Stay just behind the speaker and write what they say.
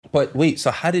But wait,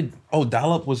 so how did... Oh,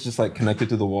 dial-up was just like connected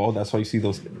to the wall. That's why you see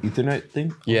those Ethernet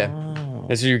thing? Yeah. Oh.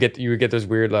 And so you would get those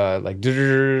weird like...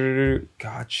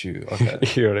 Got you. Okay.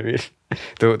 You know what I mean?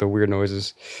 The weird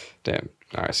noises. Damn.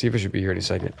 All right, see if it should be here any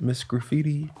second. Miss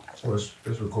Graffiti. So it's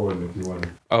recording if you want to.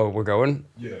 Oh, we're going?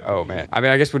 Yeah. Oh, man. I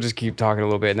mean, I guess we'll just keep talking a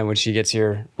little bit, and then when she gets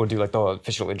here, we'll do like the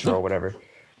official intro or whatever.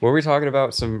 What were we talking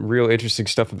about? Some real interesting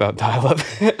stuff about dial-up.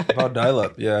 About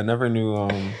dial-up. Yeah, I never knew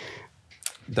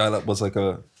dial-up was like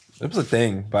a... It was a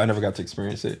thing, but I never got to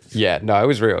experience it. Yeah, no, it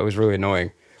was real. It was really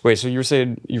annoying. Wait, so you were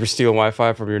saying you were stealing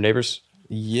Wi-Fi from your neighbors?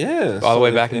 Yeah. All the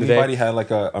way back in the day? If anybody had like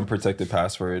a unprotected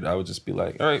password, I would just be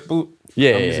like, all right, boop.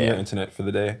 Yeah, I'm using your internet for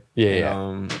the day. Yeah,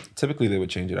 and, typically, they would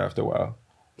change it after a while.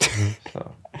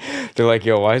 So. They're like,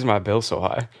 yo, why is my bill so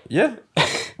high? Yeah.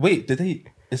 Wait, did they...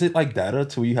 Is it like data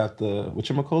to where you have to...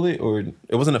 Whatchamacallit? Or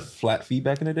it wasn't a flat fee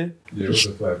back in the day? Yeah, it was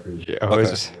a flat fee. Yeah,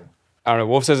 Okay. I don't know.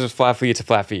 Wolf says it's flat fee. It's a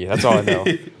flat fee. That's all I know.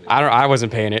 I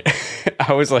wasn't paying it.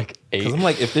 I was like 8. Because I'm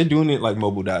like, if they're doing it like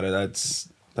mobile data,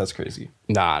 that's crazy.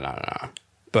 Nah.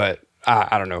 But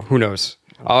I don't know. Who knows?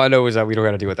 All I know is that we don't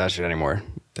got to deal with that shit anymore.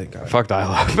 Thank God. Fuck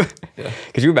dial-up. Yeah.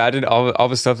 Could you imagine all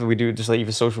the stuff that we do, just like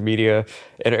even social media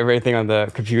and everything on the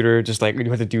computer, just like you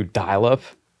have to do dial-up?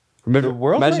 Remember, The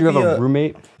world imagine you might have be a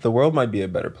roommate. The world might be a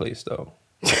better place though.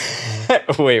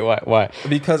 Wait, why?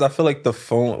 Because I feel like the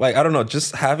phone, like, I don't know,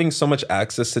 just having so much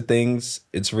access to things,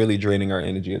 it's really draining our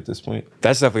energy at this point.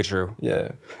 That's definitely true.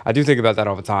 Yeah. I do think about that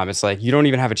all the time. It's like you don't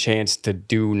even have a chance to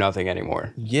do nothing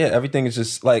anymore. Yeah, everything is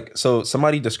just like, so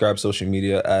somebody describes social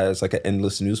media as like an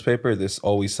endless newspaper. There's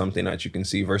always something that you can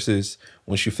see versus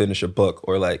once you finish a book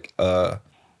or like a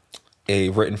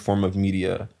written form of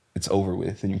media, it's over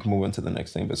with and you can move on to the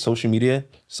next thing. But social media,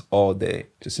 it's all day,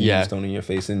 just news thrown in your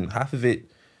face. And half of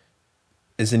it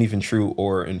isn't even true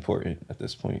or important at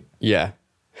this point. Yeah,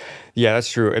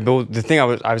 that's true. And the thing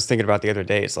I was thinking about the other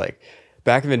day is like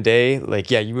back in the day,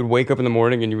 like you would wake up in the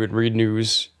morning and you would read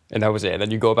news and that was it. And then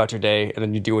you go about your day and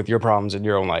then you deal with your problems in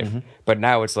your own life. Mm-hmm. But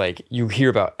now it's like you hear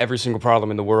about every single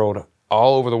problem in the world,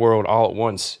 all over the world, all at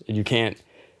once, and you can't.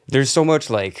 There's so much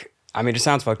like. I mean, it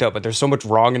sounds fucked up, but there's so much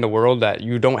wrong in the world that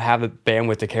you don't have the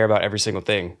bandwidth to care about every single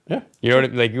thing. Yeah. You know what I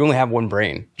mean? Like, you only have one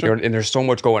brain. Sure. And there's so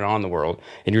much going on in the world.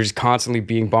 And you're just constantly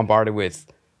being bombarded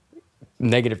with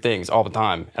negative things all the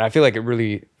time. And I feel like it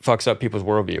really fucks up people's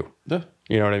worldview. Yeah.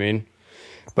 You know what I mean?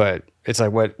 But it's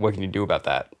like, what can you do about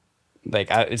that? Like,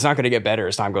 it's not going to get better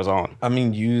as time goes on. I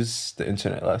mean, use the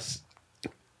internet less.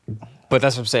 But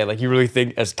that's what I'm saying. Like, you really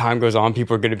think as time goes on,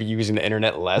 people are going to be using the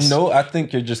internet less? No, I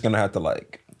think you're just going to have to,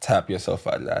 like, tap yourself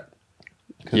out of that.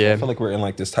 Because I feel like we're in,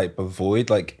 like, this type of void.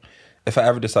 Like, if I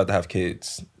ever decide to have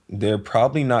kids, they're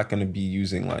probably not going to be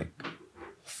using, like,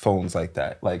 phones like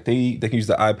that. Like, they can use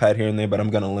the iPad here and there, but I'm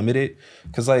going to limit it.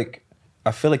 Because, like,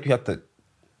 I feel like you have to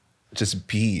just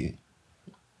be...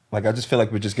 Like, I just feel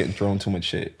like we're just getting thrown too much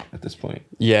shit at this point.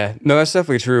 Yeah, no, that's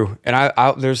definitely true. And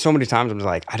I there's so many times I'm just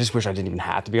like, I just wish I didn't even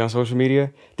have to be on social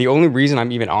media. The only reason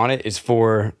I'm even on it is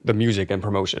for the music and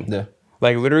promotion. Yeah.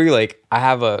 Like, literally, like, I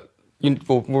have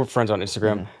we're friends on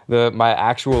Instagram. Mm-hmm. My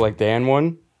actual, like, Dan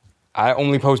one, I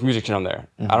only post music shit on there.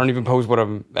 Mm-hmm. I don't even post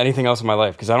anything else in my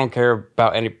life because I don't care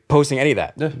about posting any of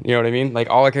that. Yeah. You know what I mean? Like,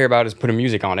 all I care about is putting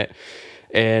music on it.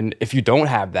 And if you don't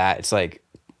have that, it's like,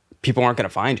 people aren't going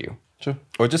to find you. Sure.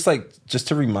 Or just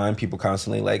to remind people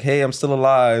constantly, like, hey, I'm still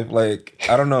alive. Like,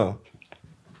 I don't know.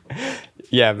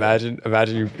 Yeah,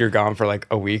 imagine you're gone for like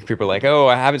a week. People are like, oh,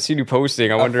 I haven't seen you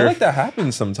posting. I wonder. I feel like that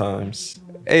happens sometimes.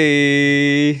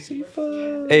 Hey,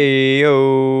 hey,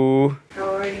 yo.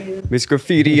 How are you? Miss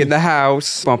Graffiti in the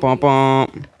house. Bum, bum,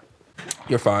 bum.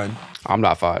 You're fine. I'm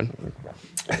not fine.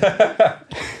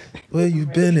 Where you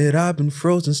been at? I've been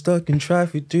frozen, stuck in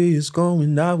traffic. 3 years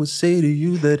going. I would say to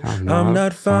you that I'm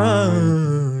not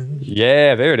fine.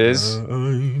 Yeah, there it is.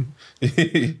 You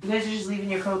guys are just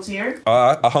leaving your coats here?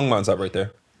 I hung mine up right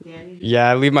there.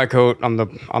 Yeah, I leave my coat on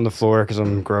the floor because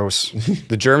I'm gross.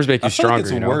 The germs make you I feel stronger.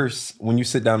 like it's worse when you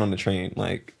sit down on the train.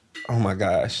 Like, oh my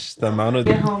gosh, the amount of...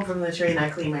 Get home from the train, I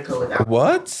clean my coat out.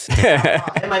 What?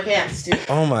 And my pants, too.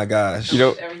 Oh my gosh. You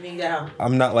know, Everything down.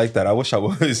 I'm not like that. I wish I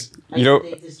was. You know,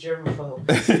 This germaphobe.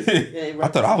 I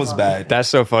thought I was bad. that's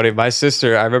so funny. My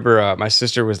sister, I remember my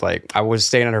sister was like, I was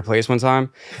staying at her place one time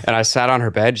and I sat on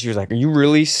her bed. She was like, are you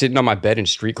really sitting on my bed in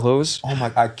street clothes? Oh my,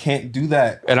 I can't do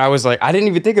that. And I was like, I didn't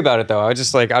even think about it though. I was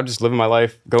just like, I'm just living my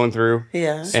life, going through.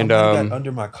 Yeah. And Somebody got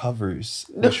under my covers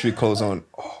with street clothes on.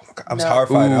 Oh my God, I was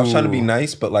horrified. I was trying to be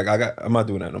nice, but like I'm not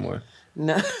doing that no more.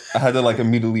 No. I had to like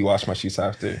immediately wash my sheets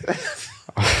after.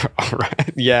 all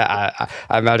right. Yeah,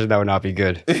 I imagine that would not be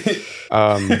good.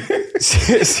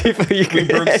 Sifa, you could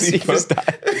broke Sifa's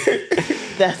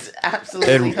Sifa. died. That's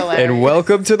absolutely hilarious. And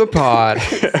welcome to the pod.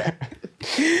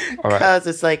 All right. Because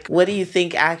it's like, what do you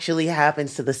think actually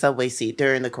happens to the subway seat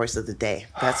during the course of the day?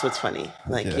 That's what's funny.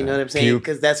 Like, you know what I'm saying?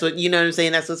 Because that's what, you know what I'm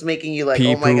saying? That's what's making you like,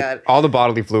 Pee, oh my poop, God. all the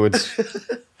bodily fluids.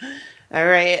 All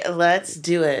right, let's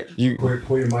do it.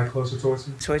 Pull your mic closer towards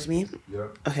me. Towards me?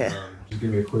 Yep. Okay. Just give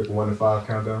me a quick 1 to 5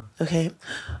 countdown. Okay.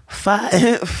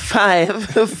 5,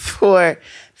 4,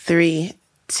 3,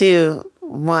 2,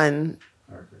 1.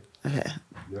 Okay.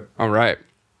 Yep. All right.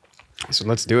 So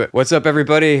let's do it. What's up,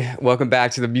 everybody? Welcome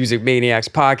back to the Music Maniacs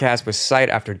podcast with Sight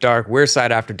After Dark. We're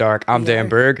Sight After Dark. I'm Dan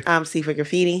Berg. I'm C for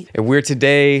Graffiti. And we're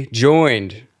today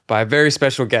joined by a very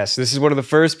special guest. This is one of the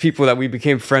first people that we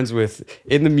became friends with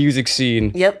in the music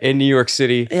scene in New York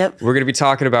City. Yep. We're going to be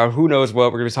talking about who knows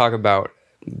what. We're going to be talking about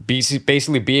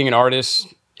basically being an artist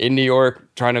in New York,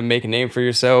 trying to make a name for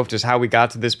yourself, just how we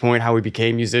got to this point, how we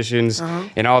became musicians,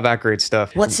 and all that great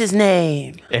stuff. What's his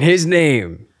name? And his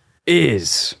name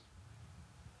is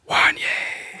Wanya.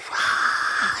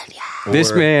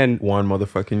 This man, Juan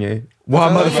motherfucking Ye.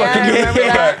 Juan motherfucking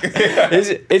Yeah, Ye. His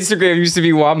Instagram used to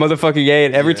be Juan motherfucking Ye,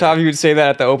 and every time he would say that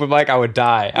at the open mic, I would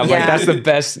die. I'm like, that's the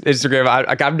best Instagram.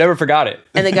 I've never forgot it.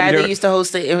 And the guy that used to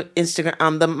host the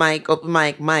Instagram, the mic, open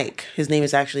mic, Mike. His name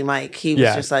is actually Mike. He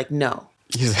was just like, no.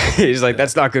 He's like,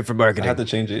 that's not good for I marketing. had to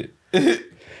change it.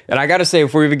 And I gotta say,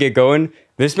 before we even get going,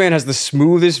 this man has the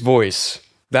smoothest voice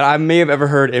that I may have ever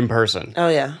heard in person. Oh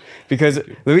yeah. Because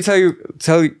let me tell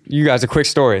you guys a quick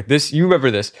story. You remember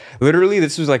this? Literally,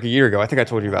 this was like a year ago. I think I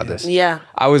told you about this. Yeah.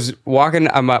 I was walking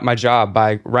on my job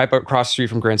right across the street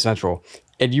from Grand Central,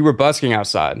 and you were busking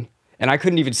outside, and I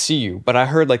couldn't even see you, but I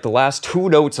heard like the last 2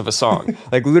 notes of a song,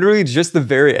 like literally just the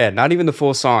very end, not even the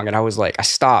full song. And I was like, I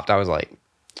stopped. I was like,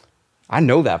 I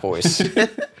know that voice.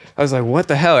 I was like, what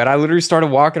the hell? And I literally started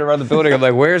walking around the building. I'm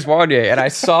like, where's Wanya? And I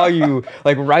saw you,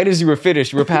 like, right as you were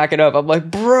finished, you were packing up. I'm like,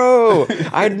 bro,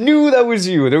 I knew that was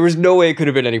you. There was no way it could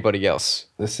have been anybody else.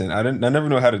 Listen, I never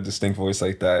know how to distinct voice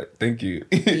like that. Thank you.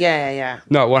 Yeah.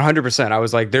 No, 100%. I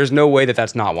was like, there's no way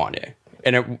that's not Wanya.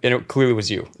 And it clearly was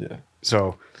you. Yeah.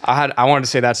 So I wanted to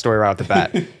say that story right off the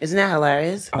bat. Isn't that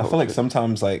hilarious? I feel like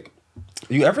sometimes, like,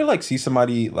 you ever, like, see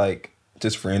somebody, like,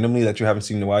 just randomly that you haven't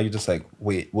seen in a while, you're just like,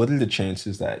 wait, what are the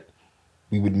chances that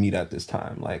we would meet at this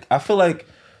time? Like, I feel like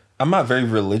I'm not very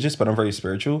religious, but I'm very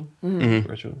spiritual. Mm-hmm.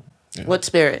 Spiritual. Yeah. What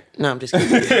spirit? No, I'm just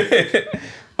kidding.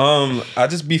 I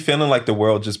just be feeling like the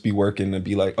world just be working and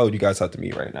be like, oh, you guys have to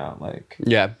meet right now. Like,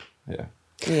 Yeah.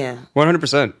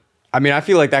 100%. I mean, I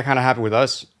feel like that kind of happened with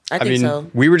us. I think so.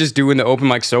 We were just doing the open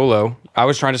mic solo. I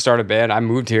was trying to start a band. I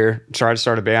moved here, tried to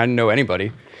start a band. I didn't know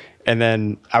anybody. And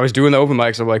then I was doing the open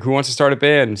mics. I'm like, who wants to start a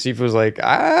band? And Sifa was like,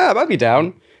 I might be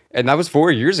down. And that was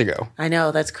 4 years ago. I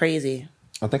know, that's crazy.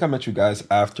 I think I met you guys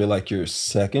after, like, your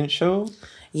second show.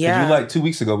 Yeah. You, like, 2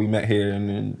 weeks ago, we met here and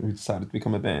then we decided to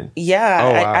become a band. Yeah,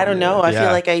 Oh, wow. I don't know. I Yeah.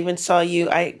 feel like I even saw you.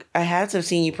 I had to have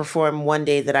seen you perform one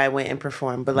day that I went and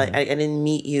performed, but like I didn't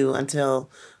meet you until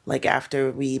like after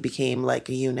we became like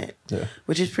a unit,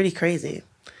 which is pretty crazy.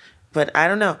 But I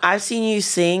don't know. I've seen you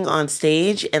sing on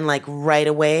stage and like right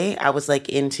away I was like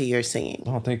into your singing.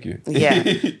 Oh, thank you. Yeah.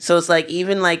 So it's like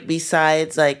even like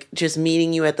besides like just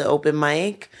meeting you at the open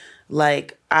mic,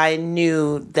 like I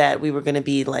knew that we were going to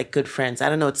be like good friends. I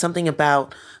don't know. It's something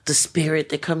about the spirit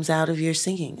that comes out of your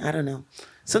singing. I don't know.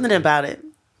 Something about it.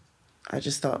 I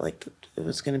just thought like it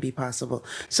was going to be possible.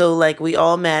 So like we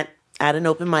all met at an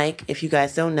open mic, if you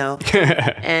guys don't know.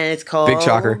 And it's called Big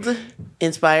shocker.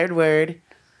 Inspired Word.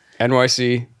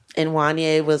 NYC. And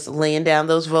Wanya was laying down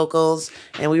those vocals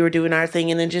and we were doing our thing.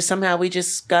 And then just somehow we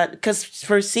just got, because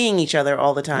for seeing each other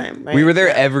all the time. Right? We were there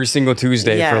every single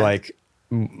Tuesday for like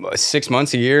 6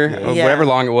 months, a year, whatever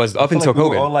long it was, up until like we COVID.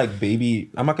 were all like baby,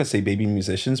 I'm not gonna say baby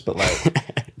musicians, but like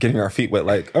getting our feet wet,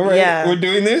 like, all right, we're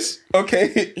doing this.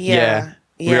 Okay. Yeah.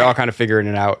 We were all kind of figuring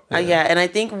it out. Yeah. And I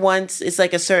think once it's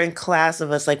like a certain class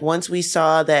of us, like once we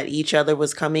saw that each other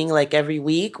was coming like every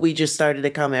week, we just started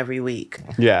to come every week.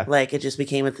 Yeah. Like it just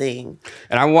became a thing.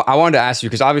 And I wanted to ask you,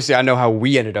 because obviously I know how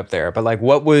we ended up there, but like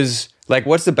what's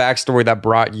the backstory that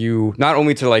brought you not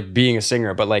only to like being a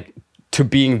singer, but like to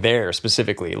being there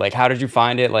specifically? Like, how did you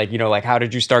find it? Like, you know, like how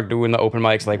did you start doing the open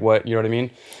mics? Like what, you know what I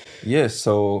mean? Yeah.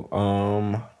 So,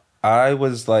 I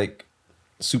was like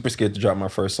super scared to drop my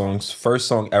first songs. First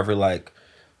song ever like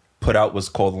put out was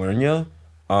called Wanya.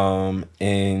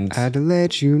 And I had to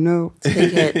let you know.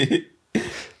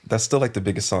 that's still like the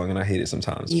biggest song and I hate it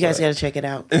sometimes. You guys got to check it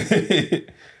out.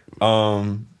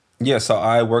 Yeah, so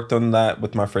I worked on that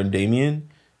with my friend Damien.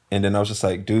 And then I was just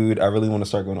like, dude, I really want to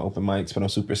start going to open mics, but I'm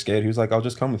super scared. He was like, I'll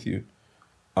just come with you.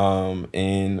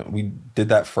 And we did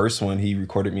that first one. He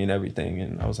recorded me and everything,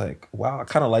 and I was like, wow, I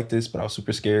kind of like this, but I was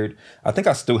super scared. I think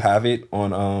I still have it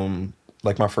on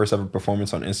like my first ever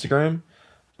performance on Instagram,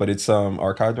 but it's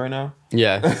archived right now.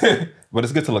 Yeah. But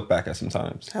it's good to look back at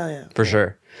sometimes. Hell yeah. For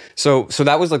sure. So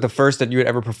that was like the first that you had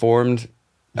ever performed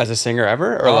as a singer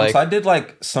ever? Or like so I did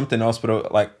like something else,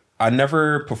 but like I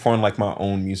never performed like my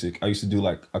own music. I used to do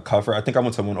like a cover. I think I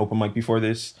went to one open mic before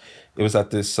this. It was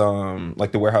at this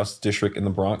like the Warehouse District in the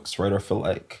Bronx, right off of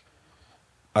like,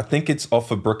 I think it's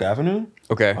off of Brook Avenue.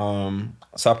 Okay.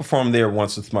 So I performed there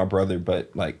once with my brother,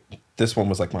 but like this one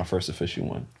was like my first official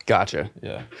one. Gotcha.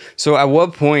 Yeah. So at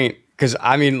what point, because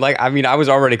I was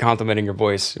already complimenting your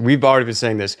voice. We've already been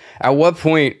saying this. At what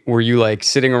point were you like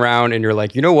sitting around and you're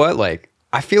like, you know what? Like,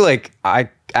 I feel like I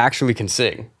actually can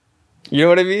sing. You know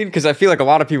what I mean? Because I feel like a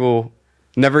lot of people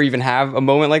never even have a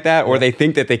moment like that, or they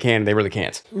think that they can, and they really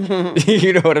can't.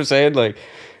 You know what I'm saying? Like,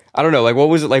 I don't know. Like, what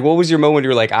was it? Like, what was your moment? You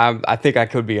were like, I think I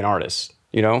could be an artist.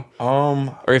 You know?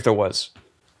 Or if there was.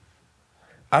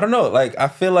 I don't know. Like, I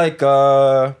feel like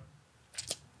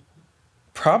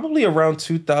probably around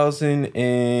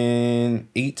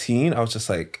 2018, I was just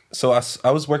like, so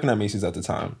I was working at Macy's at the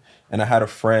time, and I had a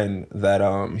friend that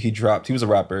he was a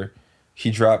rapper. He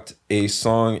dropped a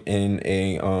song in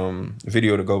a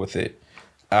video to go with it.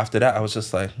 After that, I was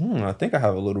just like, I think I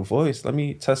have a little voice. Let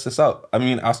me test this out. I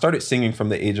mean, I started singing from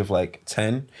the age of like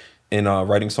 10 and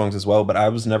writing songs as well, but I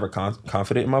was never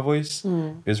confident in my voice.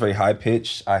 It was very high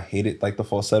pitched. I hated like the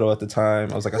falsetto at the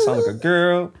time. I was like, I sound like a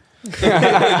girl.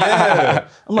 Yeah.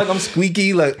 I'm like, I'm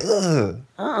squeaky, like, ugh.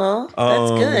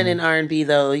 That's good in R&B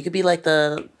though. You could be like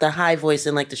the high voice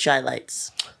in like the Shy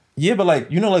Lights. Yeah, but like,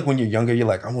 you know, like when you're younger, you're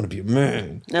like, I want to be a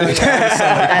man. No,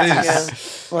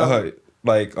 that's true.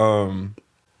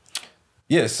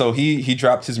 Yeah, so he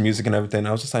dropped his music and everything.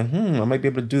 I was just like, I might be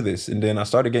able to do this. And then I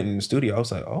started getting in the studio. I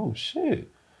was like, oh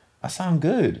shit, I sound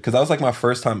good. Because that was like my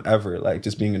first time ever, like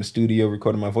just being in the studio,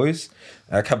 recording my voice.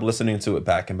 And I kept listening to it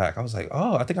back and back. I was like,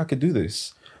 oh, I think I could do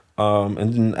this. And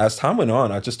then as time went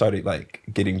on, I just started like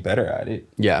getting better at it.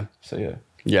 Yeah. So yeah.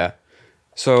 Yeah.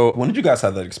 So when did you guys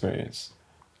have that experience?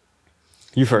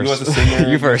 You first. You as a singer,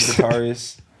 you first.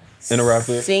 Guitarist, and a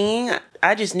rapper. Singing,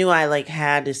 I just knew I like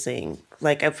had to sing.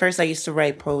 Like at first I used to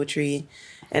write poetry,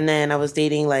 and then I was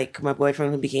dating like my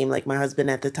boyfriend who became like my husband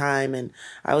at the time, and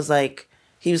I was like,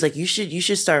 he was like, you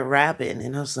should start rapping,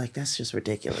 and I was like, that's just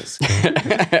ridiculous.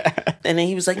 And then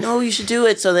he was like, no, you should do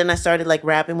it. So then I started like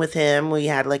rapping with him. We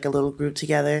had like a little group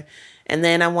together, and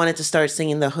then I wanted to start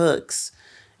singing the hooks.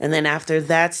 And then after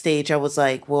that stage, I was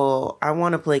like, well, I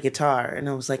want to play guitar. And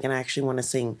I was like, and I actually want to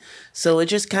sing. So it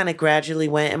just kind of gradually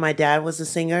went. And my dad was a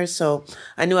singer, so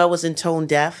I knew I wasn't tone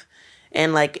deaf.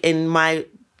 And like in my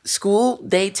school,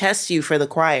 they test you for the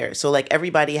choir. So like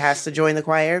everybody has to join the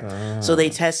choir. So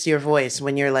they test your voice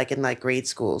when you're like in like grade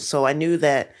school. So I knew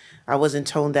that I wasn't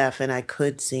tone deaf and I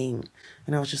could sing.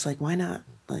 And I was just like, why not?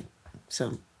 Like,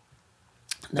 so.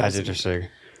 That's interesting.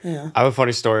 Yeah. I have a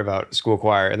funny story about school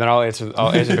choir, and then I'll answer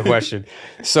the question.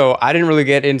 So I didn't really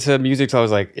get into music till I was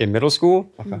like in middle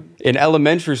school. Okay. In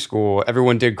elementary school,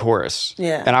 everyone did chorus.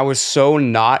 Yeah. And I was so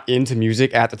not into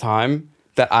music at the time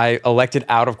that I elected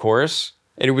out of chorus.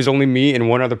 And it was only me and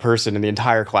one other person in the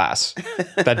entire class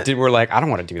that were like, I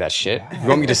don't want to do that shit. You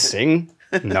want me to sing?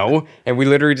 No. And we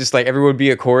literally just like, everyone would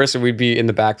be at chorus and we'd be in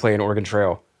the back playing Oregon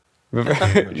Trail. You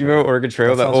remember Oregon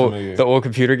Trail, the old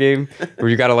computer game where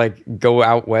you gotta like go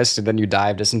out west and then you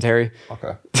die of dysentery?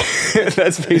 Okay.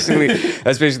 That's basically,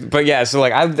 but yeah, so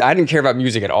like I didn't care about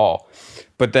music at all.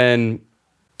 But then,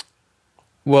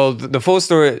 well, the full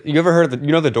story, you ever heard of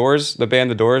the Doors, the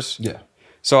band The Doors? Yeah.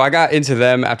 So I got into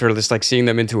them after just like seeing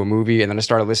them into a movie, and then I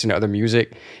started listening to other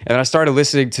music, and then I started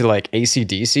listening to like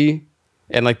AC/DC,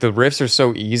 and like the riffs are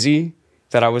so easy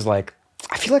that I was like,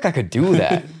 I feel like I could do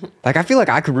that. Like, I feel like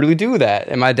I could really do that.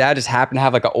 And my dad just happened to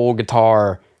have like an old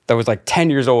guitar that was like 10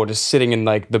 years old, just sitting in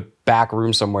like the back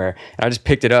room somewhere. And I just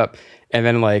picked it up. And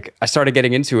then like, I started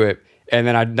getting into it. And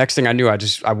then next thing I knew,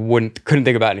 couldn't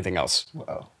think about anything else.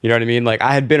 Wow. You know what I mean? Like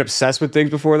I had been obsessed with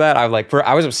things before that. I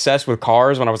was obsessed with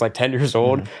cars when I was like 10 years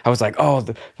old. I was like, oh,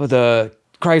 the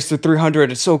Chrysler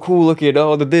 300, it's so cool looking,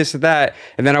 oh, the this, and that.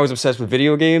 And then I was obsessed with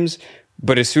video games.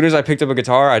 But as soon as I picked up a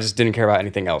guitar, I just didn't care about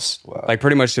anything else. Wow. Like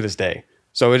pretty much to this day.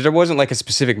 So there wasn't like a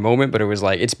specific moment, but it was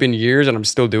like, it's been years and I'm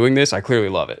still doing this. I clearly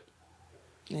love it.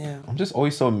 Yeah. I'm just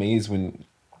always so amazed when,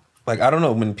 like, I don't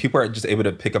know, when people are just able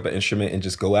to pick up an instrument and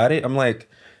just go at it. I'm like,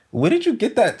 where did you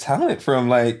get that talent from?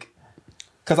 Like,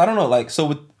 because I don't know, like,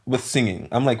 so with singing,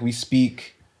 I'm like, we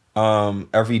speak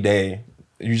every day.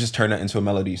 You just turn that into a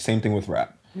melody. Same thing with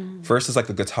rap. First it's like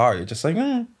a guitar. You're just like,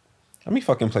 Let me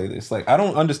fucking play this. Like, I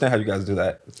don't understand how you guys do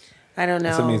that. I don't know.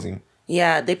 It's amazing.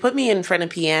 Yeah, they put me in front of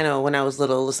piano when I was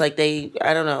little. It's like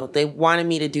I don't know, they wanted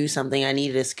me to do something. I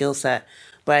needed a skill set,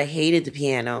 but I hated the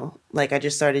piano. Like, I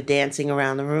just started dancing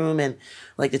around the room, and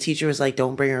like the teacher was like,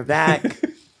 don't bring her back.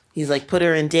 He's like, put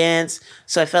her in dance.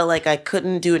 So I felt like I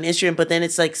couldn't do an instrument, but then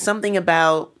it's like something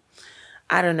about,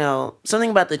 I don't know, something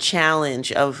about the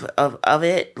challenge of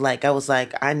it. Like, I was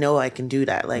like, I know I can do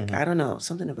that. Like, I don't know,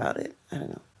 something about it. I don't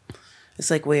know. It's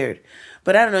like weird.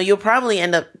 But I don't know, you'll probably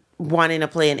end up wanting to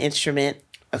play an instrument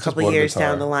a couple years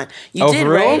down the line. You did,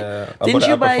 right? Yeah. Didn't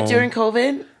you buy it during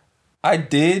COVID? I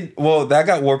did. Well, that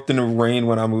got warped in the rain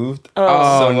when I moved.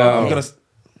 Oh, so no.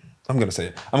 I'm gonna say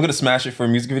it. I'm gonna smash it for a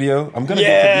music video. I'm gonna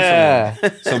be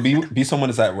someone. So be someone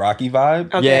that's that Rocky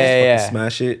vibe. Okay. Yeah.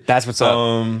 Smash it. That's what's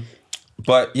up.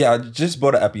 But yeah, I just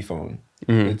bought an Epiphone.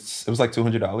 It was like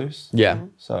 $200. Yeah.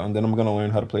 So and then I'm gonna learn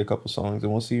how to play a couple songs,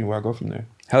 and we'll see where I go from there.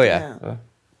 Hell yeah.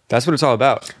 That's what it's all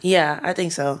about. Yeah, I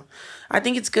think so. I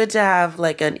think it's good to have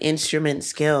like an instrument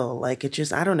skill. Like, it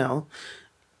just, I don't know.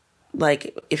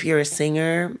 Like, if you're a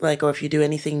singer, like, or if you do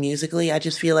anything musically, I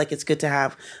just feel like it's good to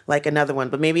have like another one.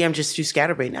 But maybe I'm just too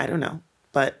scatterbrained. I don't know.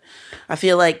 But I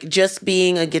feel like just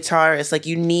being a guitarist, like,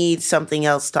 you need something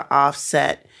else to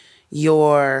offset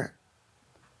your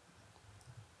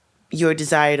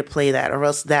desire to play that, or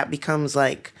else that becomes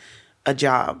like a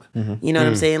job. You know what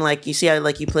I'm saying? Like, you see how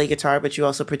like you play guitar, but you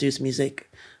also produce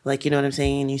music. Like, you know what I'm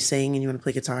saying? And you sing and you want to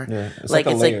play guitar. Yeah, it's like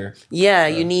a layer.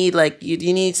 You need like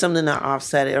you need something to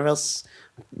offset it, or else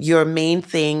your main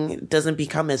thing doesn't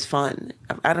become as fun.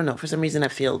 I don't know. For some reason, I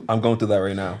feel I'm going through that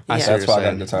right now. Yeah. That's why I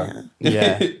got a guitar.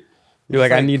 Yeah. You're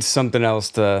like, I need something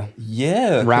else to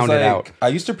round it out. I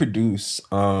used to produce.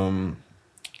 I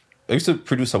used to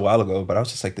produce a while ago, but I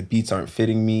was just like, the beats aren't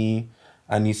fitting me.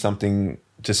 I need something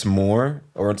just more,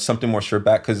 or something more stripped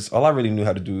back, because all I really knew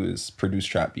how to do is produce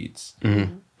trap beats.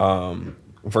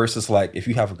 Versus like, if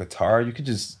you have a guitar, you could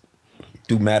just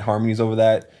do mad harmonies over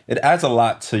that. It adds a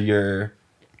lot to your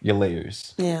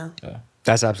layers. Yeah.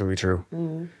 That's absolutely true.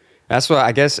 That's why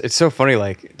I guess it's so funny.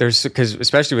 Like, because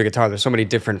especially with guitar, there's so many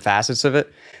different facets of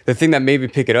it. The thing that made me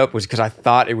pick it up was because I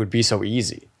thought it would be so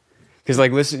easy. Because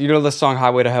like, listen, you know the song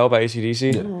 "Highway to Hell" by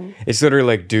AC/DC? Yeah. It's literally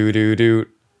like do do do.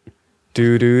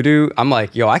 Do do do. I'm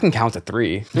like, yo, I can count to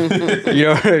 3. You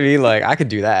know what I mean? Like, I could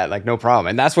do that, like, no problem.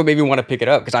 And that's what made me want to pick it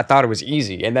up, because I thought it was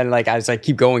easy. And then like, as I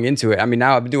keep going into it, I mean,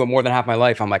 now I've been doing more than half my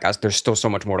life. I'm like, there's still so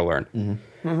much more to learn.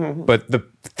 But the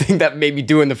thing that made me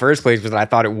do it in the first place was that I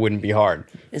thought it wouldn't be hard.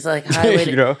 It's like highway.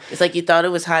 You know? It's like you thought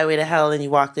it was Highway to Hell, and you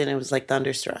walked in, and it was like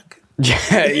Thunderstruck.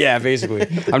 Yeah, basically.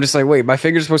 I'm just like, wait, my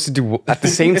finger's supposed to do at the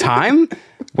same time?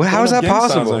 Well, how is that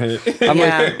possible? I'm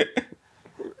like,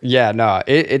 yeah, no,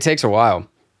 it takes a while.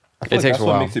 It takes a while. That's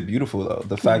what makes it beautiful, though.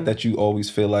 The fact that you always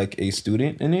feel like a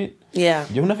student in it. Yeah.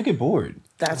 You'll never get bored.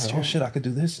 That's true. Oh, shit, I could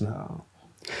do this now.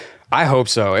 I hope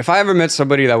so. If I ever met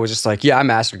somebody that was just like, yeah, I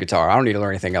mastered guitar, I don't need to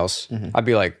learn anything else, I'd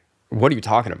be like, what are you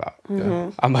talking about?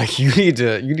 I'm like, you need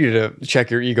to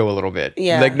check your ego a little bit.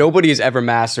 Yeah. Like, nobody has ever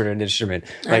mastered an instrument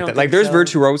like that. Like, there's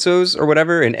virtuosos or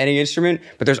whatever in any instrument,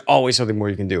 but there's always something more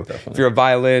you can do. Definitely. If you're a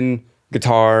violin,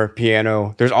 guitar,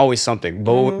 piano, there's always something.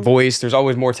 Voice, there's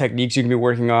always more techniques you can be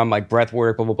working on, like breath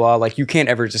work, blah, blah, blah. Like, you can't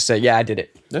ever just say, yeah, I did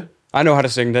it. Yeah. I know how to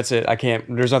sing, that's it. I can't,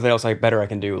 there's nothing else better I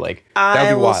can do. Like, that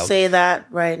would be wild. I will say that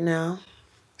right now.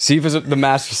 Siva's the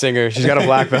master singer. She's got a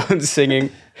black belt in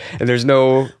singing, and there's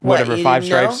no, whatever, 5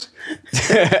 stripes.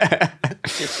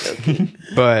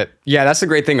 But yeah, that's the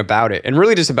great thing about it. And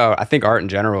really just about, I think, art in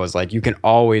general is like, you can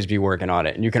always be working on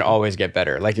it, and you can always get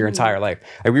better, like your entire life.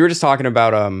 Like, we were just talking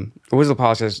about, what was the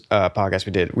podcast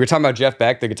we did? We were talking about Jeff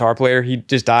Beck, the guitar player. He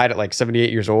just died at like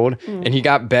 78 years old, and he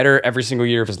got better every single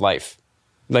year of his life.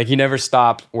 Like, he never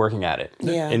stopped working at it.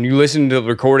 Yeah. And you listen to the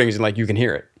recordings and like, you can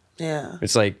hear it. Yeah.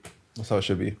 It's like, that's how it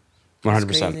should be.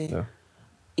 100%.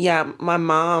 Yeah, my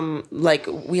mom, like,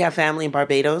 we have family in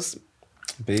Barbados.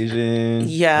 Bayesian.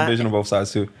 Yeah. I'm Bayesian on both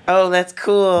sides too. Oh, that's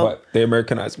cool. But they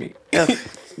Americanized me.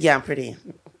 Yeah, I'm pretty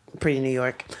New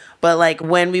York. But like,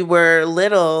 when we were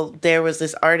little, there was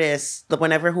this artist,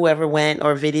 whenever whoever went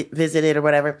or visited or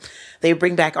whatever, they would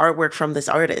bring back artwork from this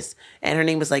artist. And her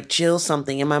name was like Jill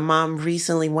something. And my mom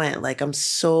recently went. Like, I'm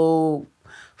so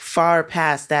far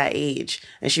past that age,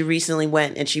 and she recently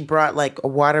went and she brought like a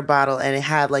water bottle, and it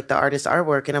had like the artist's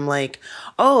artwork, and I'm like,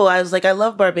 oh, I was like, I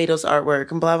love Barbados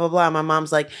artwork and blah blah blah. My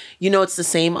mom's like, it's the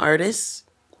same artist,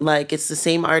 like it's the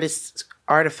same artist's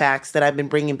artifacts that I've been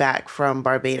bringing back from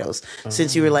Barbados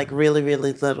since you were like really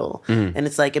really little. And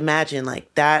it's like, imagine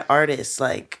like that artist,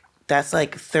 like that's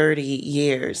like 30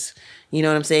 years, You know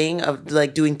what I'm saying? Of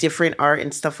like doing different art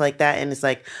and stuff like that. And it's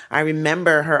like, I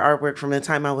remember her artwork from the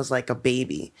time I was like a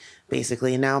baby,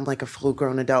 basically. And now I'm like a full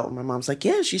grown adult. And my mom's like,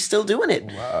 yeah, she's still doing it.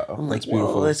 Wow. I'm like, That's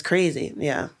beautiful. whoa, that's crazy.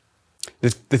 Yeah. The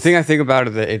thing I think about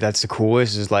it that's the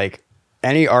coolest is like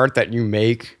any art that you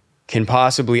make can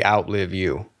possibly outlive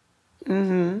you.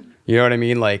 Mm-hmm. You know what I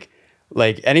mean? Like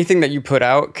anything that you put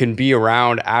out can be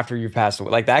around after you've passed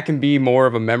away. Like that can be more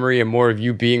of a memory and more of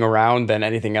you being around than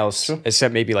anything else,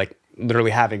 except maybe like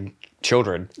literally having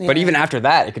children. Yeah. But even after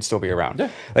that, it could still be around. Yeah.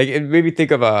 Like it made me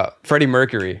think of Freddie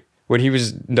Mercury when he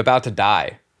was about to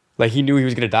die. Like he knew he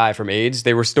was going to die from AIDS.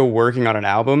 They were still working on an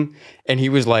album, and he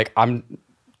was like,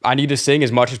 I need to sing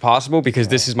as much as possible because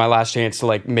this is my last chance to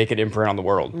like make an imprint on the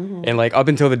world. Mm-hmm. And like up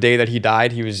until the day that he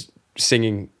died, he was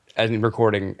singing and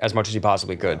recording as much as he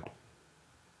possibly could.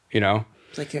 You know?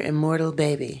 It's like your immortal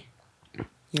baby.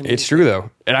 It's true though.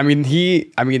 And I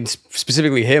mean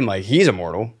specifically him, like he's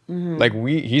immortal. Mm-hmm. Like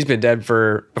he's been dead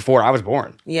for before I was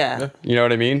born. Yeah. You know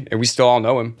what I mean? And we still all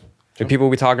know him. And people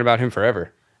will be talking about him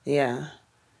forever. Yeah.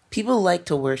 People like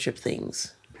to worship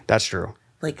things. That's true.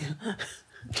 Like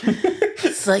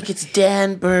it's like it's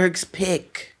Dan Berg's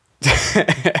pick.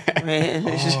 Right? And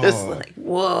it's just like,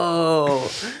 whoa.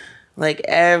 Like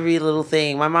every little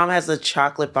thing. My mom has a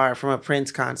chocolate bar from a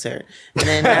Prince concert. And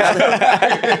then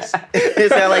it's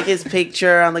got like his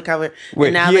picture on the cover. Wait,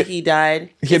 and now that he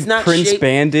died, it's not Prince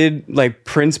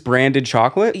Prince branded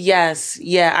chocolate? Yes.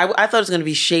 Yeah. I thought it was gonna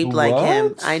be shaped like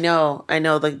him. I know.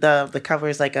 Like the cover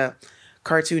is like a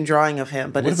cartoon drawing of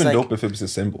him. But it would it's have been like, dope if it was a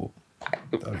symbol.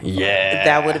 Yeah,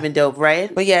 that would have been dope,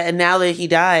 right? But yeah, and now that he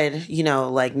died, you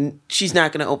know, like she's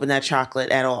not gonna open that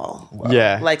chocolate at all. Wow.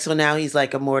 Yeah, like so now he's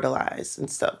like immortalized and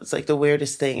stuff. It's like the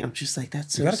weirdest thing. I'm just like,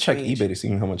 that's so. You gotta strange. check eBay to see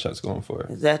how much that's going for.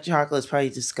 That chocolate is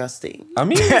probably disgusting. I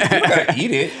mean, you gotta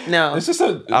eat it. No, it's just I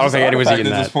don't think anyone's eating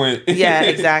that at this point. Yeah,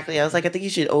 exactly. I was like, I think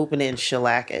you should open it and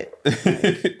shellac it.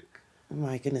 Like, oh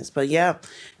my goodness. But yeah,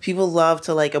 people love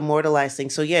to like immortalize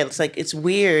things. So yeah, it's like, it's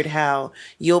weird how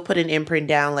you'll put an imprint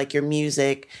down like your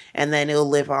music and then it'll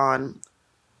live on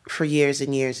for years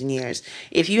and years and years.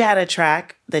 If you had a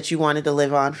track that you wanted to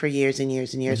live on for years and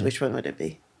years and years, which one would it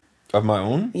be? Of my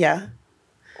own? Yeah.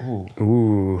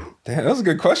 Ooh. Damn, that was a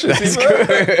good question. That's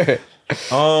good.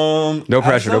 No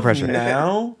pressure.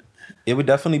 Now, it would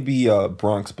definitely be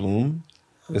Bronx Bloom.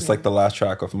 Okay. It's like the last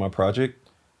track of my project.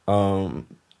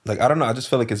 Like, I don't know. I just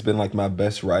feel like it's been like my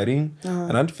best writing.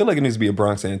 And I feel like it needs to be a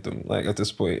Bronx anthem, like at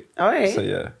this point. All right. So,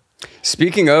 yeah.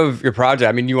 Speaking of your project,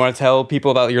 I mean, you want to tell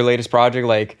people about your latest project,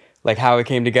 like how it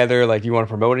came together? Like, you want to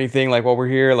promote anything, like, while we're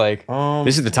here? Like,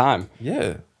 this is the time.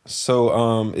 Yeah.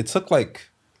 So, it took like,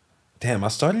 I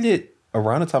started it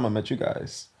around the time I met you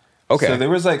guys. Okay. So, there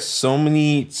was like so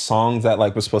many songs that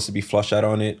like was supposed to be flushed out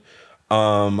on it.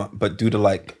 But due to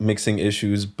like mixing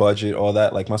issues, budget, all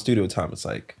that, like my studio time is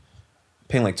like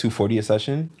paying like $240 a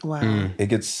session. Wow. It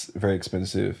gets very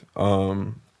expensive.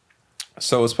 So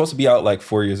it's supposed to be out like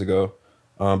 4 years ago,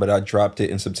 but I dropped it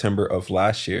in September of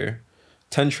last year.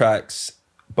 10 tracks,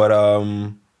 but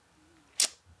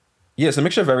yeah, it's a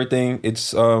mixture of everything. It's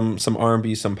some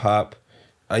R&B, some pop.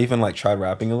 I even like tried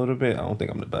rapping a little bit. I don't think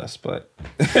I'm the best, but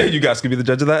you guys can be the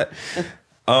judge of that.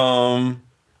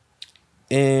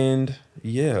 And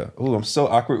yeah, I'm so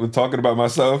awkward with talking about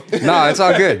myself. No, it's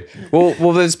all good.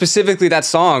 Well, then specifically that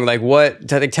song, like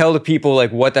tell the people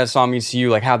like what that song means to you,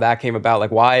 like how that came about,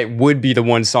 like why it would be the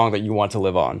one song that you want to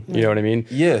live on. You know what I mean?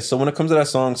 Yeah. So when it comes to that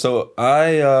song, so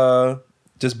I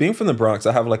just being from the Bronx,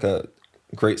 I have like a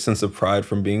great sense of pride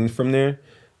from being from there,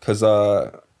 because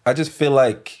I just feel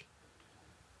like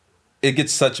it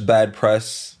gets such bad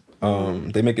press.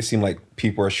 They make it seem like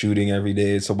people are shooting every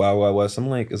day. It's a Wild Wild West. I'm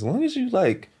like, as long as you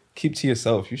like keep to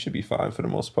yourself, you should be fine for the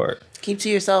most part. Keep to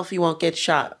yourself, you won't get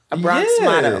shot. A Bronx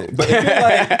motto. But if you're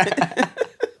like,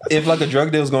 if like a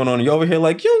drug deal's going on, and you're over here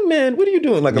like, young man, what are you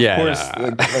doing? Like, of course,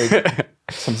 like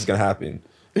something's gonna happen.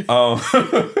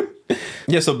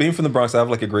 Yeah. So being from the Bronx, I have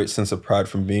like a great sense of pride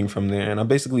from being from there, and I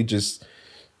basically just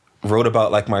wrote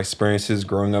about like my experiences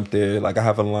growing up there. Like I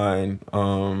have a line.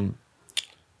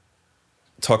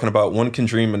 Talking about one can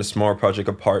dream in a small project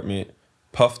apartment,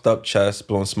 puffed up chest,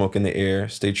 blowing smoke in the air.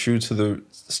 Stay true to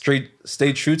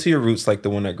your roots like the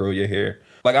one that grow your hair.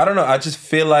 Like, I don't know. I just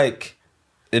feel like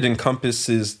it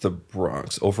encompasses the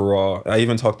Bronx overall. I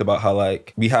even talked about how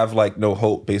like we have like no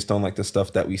hope based on like the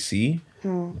stuff that we see,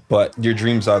 but your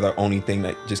dreams are the only thing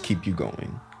that just keep you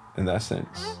going in that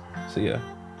sense. So yeah.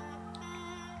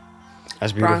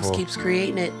 That's beautiful. Bronx keeps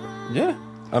creating it. Yeah.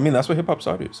 I mean, that's where hip hop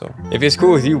started. So If it's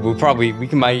cool with you,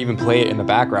 might even play it in the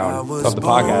background of the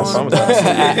podcast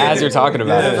as you're talking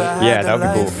about it. Yeah, that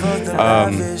would be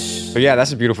cool. But yeah,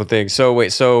 that's a beautiful thing. So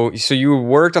wait, so you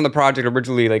worked on the project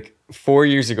originally like 4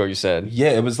 years ago, you said?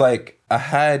 yeah, it was like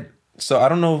so I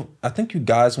don't know. I think you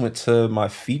guys went to my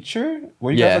feature.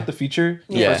 Were you guys at the feature,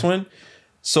 the first one?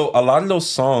 So a lot of those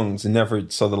songs never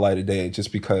saw the light of day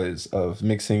just because of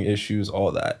mixing issues,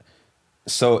 all that.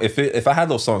 So if I had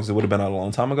those songs, it would have been out a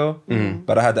long time ago. Mm-hmm.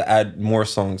 But I had to add more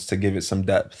songs to give it some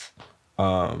depth.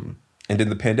 And then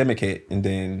the pandemic hit, and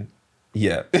then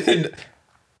I didn't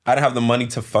have the money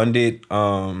to fund it.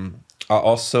 I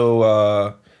also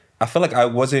I feel like I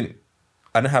didn't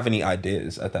have any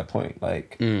ideas at that point.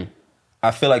 Like I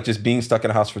feel like just being stuck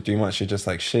in a house for 3 months, you're just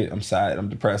like, shit, I'm sad, I'm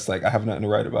depressed, like I have nothing to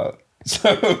write about.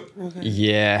 So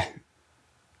yeah,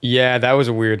 that was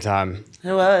a weird time.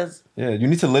 It was. Yeah, you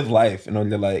need to live life in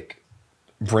order to like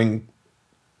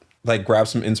grab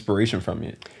some inspiration from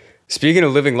it. Speaking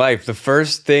of living life, the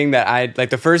first thing that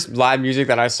the first live music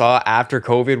that I saw after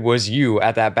COVID was you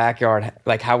at that backyard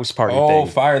like house party thing. Oh,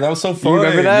 fire. That was so fun. You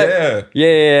remember that?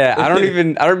 Yeah. I don't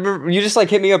remember. You just like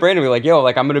hit me up randomly like, yo,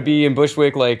 like I'm going to be in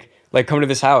Bushwick, like come to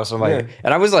this house. I'm like,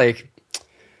 and I was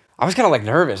kind of like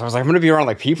nervous. I was like, I'm going to be around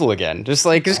like people again. Just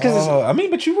because. I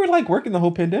mean, but you were like working the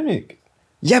whole pandemic.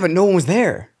 Yeah, but no one was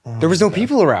there. There was no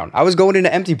people around. I was going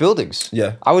into empty buildings.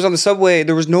 Yeah. I was on the subway.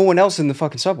 There was no one else in the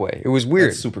fucking subway. It was weird.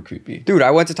 That's super creepy. Dude,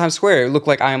 I went to Times Square. It looked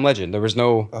like I Am Legend. There was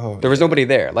nobody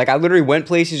there. Like I literally went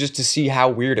places just to see how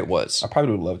weird it was. I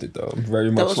probably would have loved it though. Very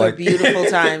much Those were beautiful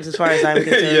times as far as I'm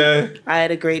concerned. Yeah. I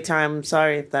had a great time. I'm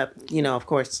sorry if that, of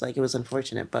course, like it was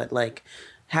unfortunate, but like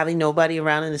having nobody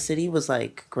around in the city was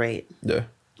like great. Yeah.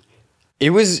 It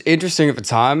was interesting at the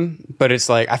time, but it's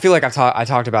like I feel like I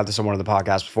talked about this on one of the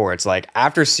podcasts before. It's like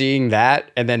after seeing that,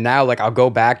 and then now like I'll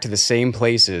go back to the same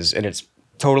places and it's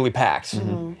totally packed,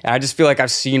 and I just feel like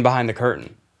I've seen behind the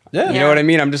curtain. Yeah, you know what I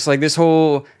mean. I'm just like this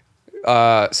whole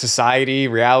society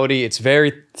reality. It's a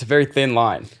very thin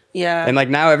line. Yeah. And like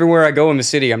now everywhere I go in the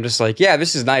city, I'm just like, yeah,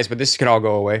 this is nice, but this can all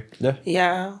go away. Yeah.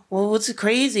 Yeah. Well, what's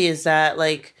crazy is that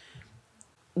like,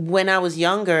 when I was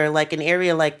younger, like an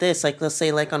area like this, like let's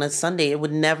say like on a Sunday, it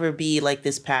would never be like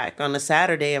this packed. On a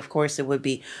Saturday, of course it would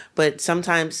be. But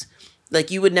sometimes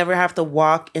like you would never have to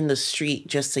walk in the street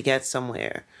just to get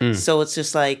somewhere. So it's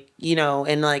just like,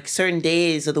 and like certain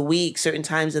days of the week, certain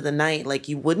times of the night, like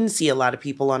you wouldn't see a lot of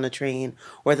people on the train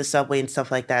or the subway and stuff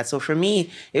like that. So for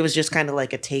me, it was just kind of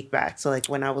like a take back. So like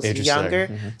when I was younger,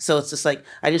 so it's just like,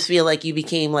 I just feel like you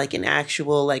became like an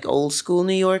actual like old school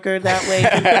New Yorker that way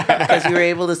because you were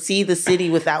able to see the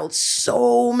city without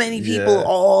so many people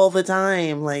all the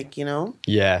time. Like,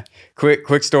 Yeah.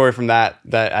 Quick story from that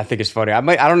I think is funny.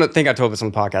 I don't think I told this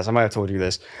on the podcast. I might have told you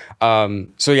this.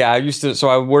 So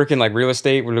I work in like real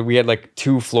estate where we had like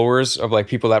 2 floors of like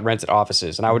people that rented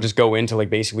offices, and I would just go in to like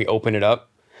basically open it up,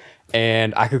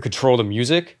 and I could control the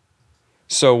music.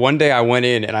 So one day I went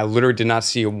in and I literally did not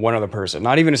see one other person,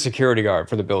 not even a security guard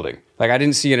for the building. Like I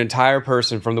didn't see an entire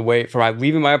person from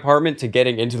leaving my apartment to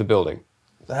getting into the building.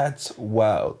 That's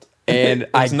wild. And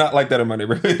it's not like that in my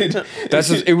neighborhood.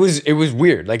 It was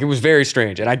weird. Like it was very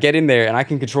strange. And I get in there and I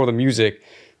can control the music.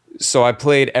 So I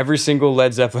played every single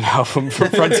Led Zeppelin album from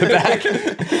front to back.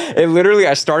 And literally,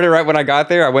 I started right when I got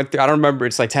there. I don't remember,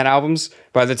 it's like 10 albums.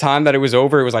 By the time that it was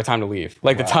over, it was like time to leave.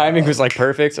 Like the timing was like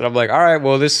perfect. And I'm like, all right,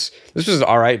 well, this was an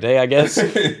all right day, I guess.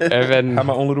 And then have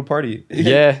my own little party.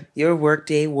 Yeah. Your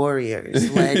workday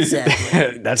warriors, Led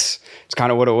Zeppelin. It's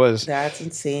kind of what it was. That's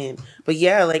insane. But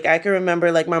yeah, like I can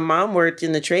remember like my mom worked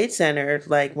in the Trade Center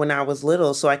like when I was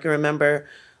little. So I can remember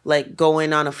like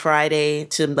going on a Friday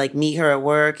to like meet her at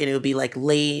work, and it would be like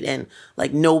late and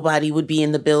like nobody would be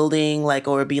in the building, like,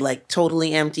 or it'd be like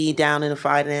totally empty down in the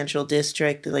financial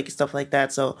district, like stuff like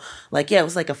that. So like, yeah, it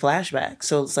was like a flashback.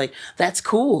 So it's like, that's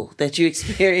cool that you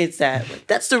experienced that. Like,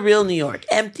 that's the real New York,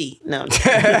 empty. No.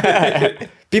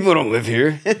 People don't live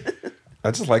here.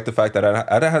 I just like the fact that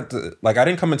I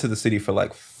didn't come into the city for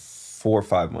like 4 or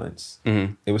 5 months.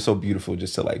 Mm-hmm. It was so beautiful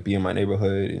just to like be in my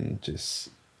neighborhood and just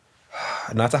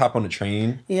not to hop on a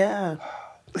train. Yeah.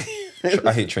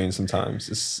 I hate trains sometimes.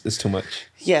 It's too much.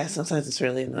 Yeah, sometimes it's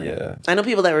really annoying. Yeah. I know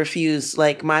people that refuse,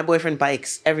 like my boyfriend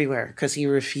bikes everywhere because he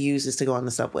refuses to go on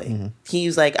the subway. Mm-hmm.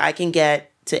 He's like, I can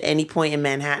get to any point in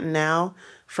Manhattan now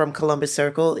from Columbus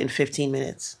Circle in 15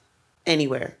 minutes.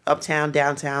 Anywhere. Uptown,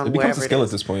 downtown, it becomes wherever a skill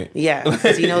at this point. Yeah,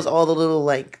 because he knows all the little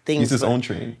like things. He's his own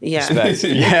train. Yeah.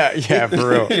 Yeah, for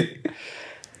real.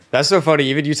 That's so funny.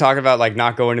 Even you talking about like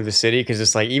not going to the city, because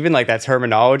it's like even like that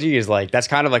terminology is like that's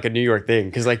kind of like a New York thing.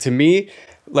 Because like to me,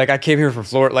 like I came here from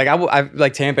Florida. Like I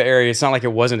like Tampa area. It's not like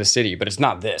it wasn't a city, but it's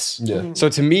not this. Yeah. So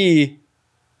to me,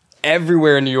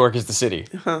 everywhere in New York is the city.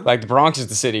 Like the Bronx is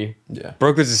the city. Yeah.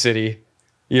 Brooklyn's the city.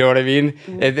 You know what I mean?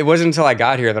 It wasn't until I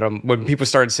got here that when people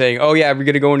started saying, "Oh yeah, we're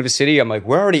gonna go into the city," I'm like,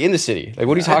 "We're already in the city. Like,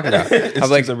 what are you talking about?" I'm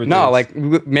like, "No, like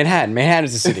Manhattan. Manhattan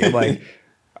is the city." I'm like,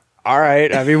 "All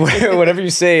right. I mean, whatever you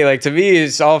say. Like to me,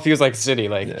 it all feels like the city.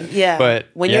 Like, Yeah. But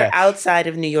when you're outside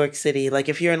of New York City, like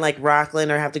if you're in like Rockland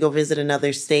or have to go visit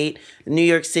another state, New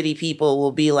York City people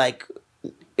will be like,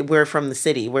 we're from the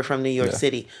city. We're from New York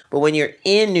City. But when you're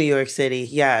in New York City,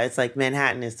 it's like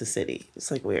Manhattan is the city. It's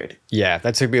like weird. Yeah,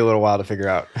 that took me a little while to figure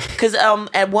out. Because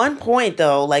at one point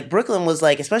though, like Brooklyn was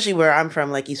like, especially where I'm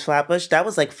from, like East Flatbush, that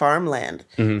was like farmland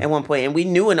at one point, and we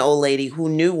knew an old lady who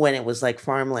knew when it was like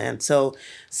farmland. So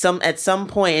at some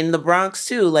point in the Bronx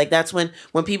too, like that's when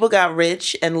people got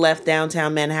rich and left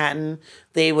downtown Manhattan,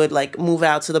 they would like move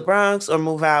out to the Bronx or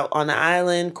move out on the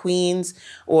island, Queens,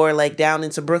 or like down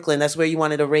into Brooklyn. That's where you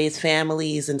wanted to raise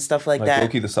families and stuff like that.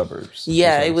 Low-key the suburbs.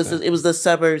 Yeah, it was the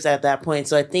suburbs at that point.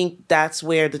 So I think that's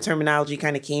where the terminology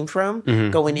kind of came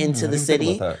from, going into the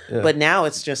city. But now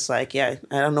it's just like, I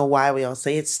don't know why we all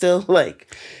say it's still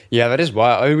like. Yeah, that is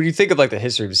wild. I mean, when you think of like the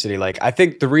history of the city, like I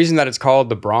think the reason that it's called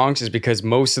the Bronx is because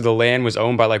most of the land was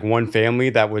owned by like one family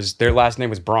that was their last name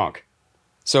was Bronx.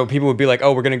 So people would be like,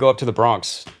 "Oh, we're gonna go up to the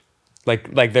Bronx,"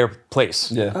 like their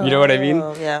place. Yeah, you know what I mean?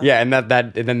 Yeah, and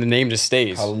and then the name just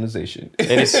stays. Colonization.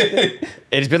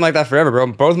 It's been like that forever, bro.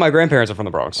 Both my grandparents are from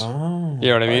the Bronx. Oh, you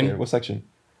know what I mean? What section?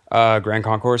 Grand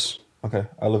Concourse. Okay,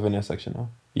 I live in that section now.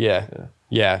 Yeah.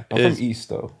 I'm from East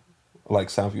though, like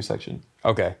Soundview section.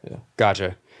 Okay. Yeah.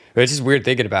 Gotcha. But it's just weird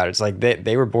thinking about it. It's like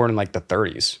they were born in like the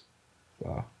 30s.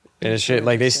 Wow. And it's shit.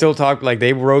 Like they still talk. Like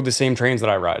they rode the same trains that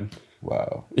I ride.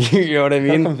 Wow. You know what I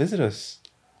mean? Come visit us.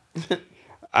 When's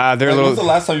the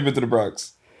last time you've been to the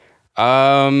Bronx?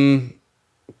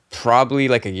 Probably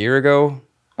like a year ago.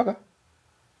 Okay.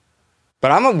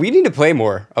 But we need to play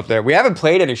more up there. We haven't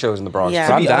played any shows in the Bronx. Yeah.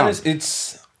 So I'm To be down.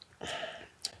 honest,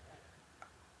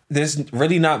 there's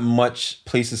really not much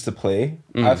places to play.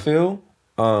 I feel.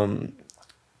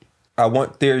 I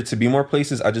want there to be more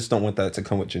places. I just don't want that to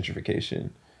come with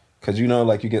gentrification. Because,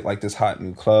 like you get like this hot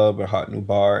new club or hot new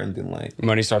bar and then like...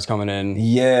 money starts coming in.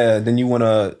 Yeah. Then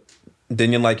you're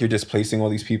displacing all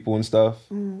these people and stuff.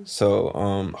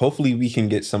 So hopefully we can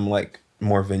get some like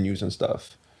more venues and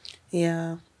stuff.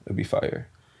 Yeah. It'd be fire.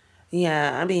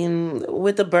 Yeah, I mean,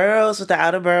 with the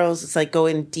outer boroughs, it's like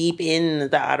going deep in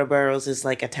the outer boroughs is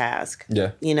like a task.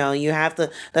 Yeah. You have to,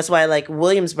 that's why like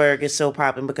Williamsburg is so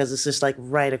popping because it's just like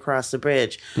right across the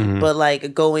bridge. But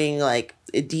like going like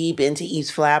deep into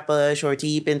East Flatbush or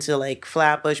deep into like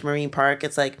Flatbush Marine Park,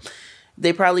 it's like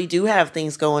they probably do have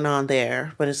things going on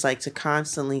there, but it's like to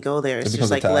constantly go there. It's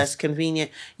just like less convenient.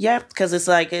 Yeah, because it's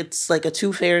like a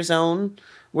two-fare zone.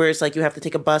 Where it's like you have to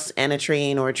take a bus and a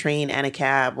train or a train and a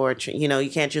cab or, you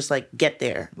can't just like get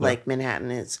there like Manhattan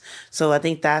is. So I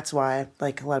think that's why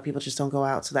like a lot of people just don't go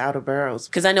out to the outer boroughs.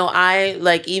 Because I know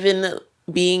even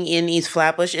being in East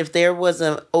Flatbush, if there was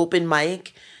an open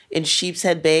mic in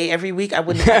Sheepshead Bay every week, I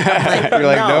wouldn't. You're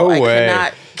like, no way. I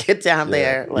cannot get down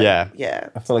there. Like, yeah.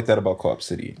 I feel like that about Co-op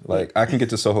City. Like I can get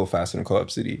to Soho faster than Co-op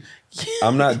City.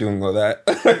 I'm not doing all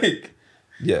that.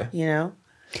 Yeah.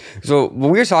 So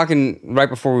when we were talking right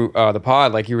before the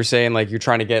pod, like you were saying, like you're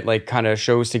trying to get like kind of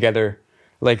shows together,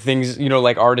 like things,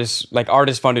 like artist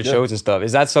funded shows and stuff.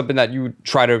 Is that something that you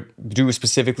try to do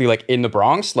specifically like in the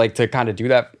Bronx, like to kind of do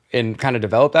that and kind of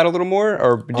develop that a little more,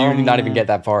 or do you not even get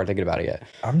that far thinking about it yet?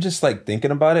 I'm just like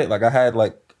thinking about it. Like I had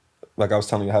like I was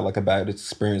telling you, I had like a bad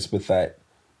experience with that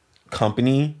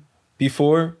company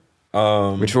before.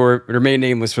 Which will remain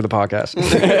nameless for the podcast.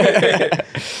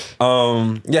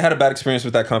 I had a bad experience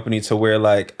with that company to where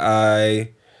like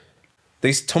they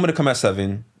told me to come at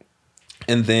 7,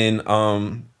 and then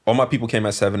all my people came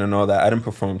at 7 and all that. I didn't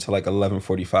perform till like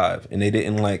 11:45, and they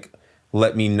didn't like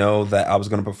let me know that I was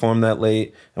gonna perform that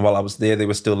late. And while I was there, they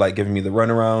were still like giving me the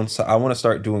runaround. So I want to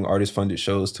start doing artist funded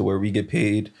shows to where we get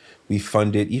paid, we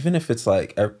fund it, even if it's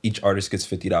like each artist gets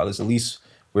 $50. At least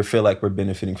we feel like we're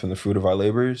benefiting from the fruit of our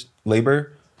labor.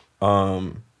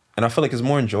 And I feel like it's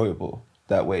more enjoyable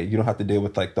that way. You don't have to deal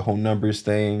with like the whole numbers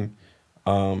thing.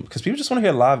 Because people just want to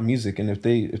hear live music, and if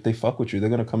they fuck with you, they're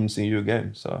gonna come and see you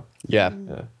again. So yeah.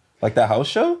 Like that house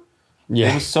show.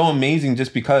 Yeah, it was so amazing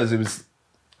just because it was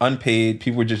unpaid.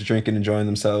 People were just drinking, enjoying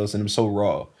themselves, and it was so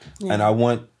raw. Yeah. And I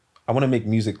want to make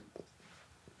music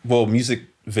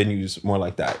venues more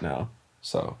like that now.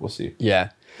 So we'll see.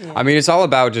 Yeah. I mean, it's all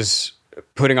about just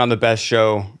putting on the best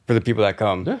show for the people that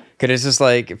come. Yeah. Cause it's just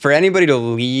like for anybody to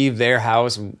leave their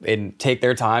house and take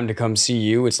their time to come see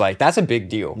you, it's like that's a big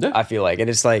deal. Yeah. I feel like, and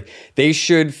it's like they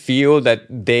should feel that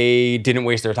they didn't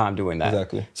waste their time doing that.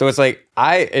 Exactly. So it's like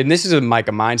and this is like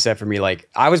a mindset for me. Like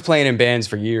I was playing in bands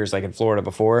for years, like in Florida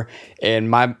before,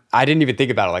 and I didn't even think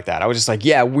about it like that. I was just like,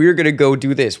 yeah, we're gonna go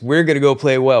do this. We're gonna go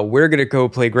play well. We're gonna go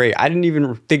play great. I didn't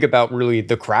even think about really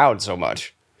the crowd so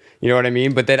much. You know what I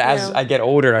mean? But then as I get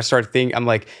older, I start thinking, I'm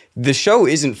like, the show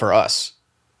isn't for us.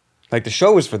 Like the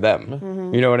show is for them.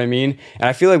 Mm-hmm. You know what I mean? And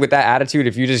I feel like with that attitude,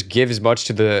 if you just give as much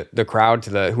to the crowd, to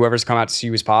the whoever's come out to see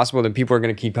you as possible, then people are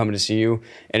going to keep coming to see you,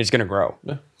 and it's going to grow.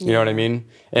 Yeah. You know what I mean?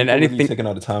 And people anything really taking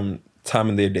out the time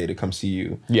in their day to come see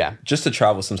you. Yeah. Just to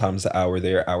travel sometimes an hour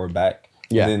there, hour back.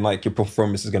 Yeah. And then like your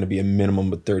performance is going to be a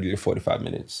minimum of 30 to 45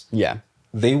 minutes. Yeah.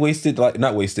 They wasted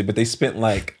not wasted, but they spent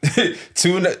like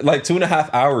 2.5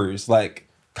 hours like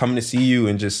coming to see you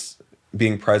and just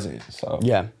being present. So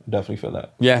yeah, definitely feel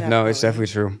that. Yeah, definitely. No, it's definitely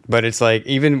true. But it's like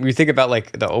even we think about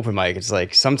like the open mic, it's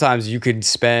like sometimes you could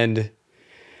spend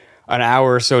an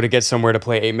hour or so to get somewhere to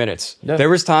play 8 minutes. Yeah. There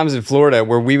was times in Florida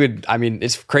where we would, I mean,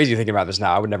 it's crazy thinking about this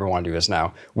now. I would never want to do this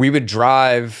now. We would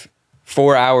drive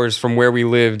 4 hours from where we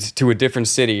lived to a different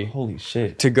city. Holy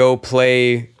shit. To go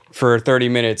play for 30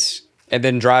 minutes. And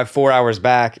then drive 4 hours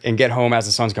back and get home as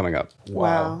the sun's coming up.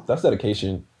 Wow. That's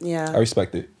dedication. Yeah. I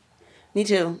respect it. Me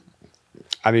too.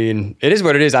 I mean, it is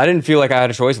what it is. I didn't feel like I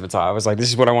had a choice at the time. I was like, this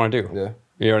is what I want to do. Yeah.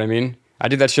 You know what I mean? I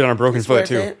did that shit on a broken foot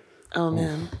too. It. Oh,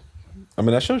 man. I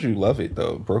mean, that shows you love it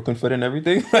though. Broken foot and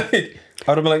everything. Like,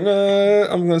 I would have been like,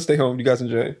 nah, I'm going to stay home. You guys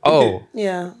enjoy. Oh.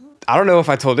 Yeah. I don't know if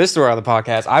I told this story on the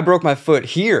podcast. I broke my foot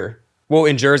here. Well,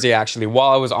 in Jersey, actually, while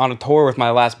I was on a tour with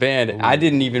my last band. Ooh. I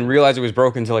didn't even realize it was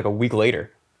broken until like a week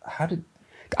later.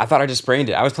 I thought I just sprained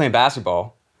it. I was playing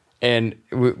basketball, and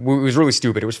it was really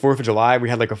stupid. It was 4th of July. We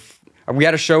had we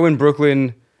had a show in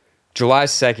Brooklyn July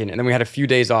 2nd, and then we had a few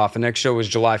days off. The next show was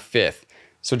July 5th.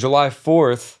 So July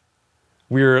 4th,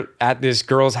 we were at this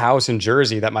girl's house in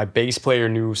Jersey that my bass player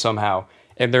knew somehow,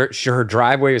 and her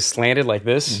driveway is slanted like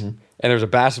this, and there's a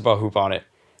basketball hoop on it.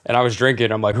 And I was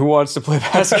drinking. I'm like, who wants to play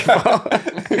basketball?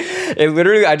 It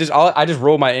literally, I just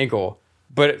rolled my ankle.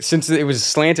 But since it was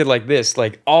slanted like this,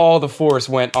 like all the force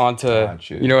went onto,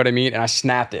 you know what I mean? And I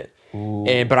snapped it.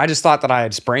 But I just thought that I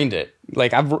had sprained it.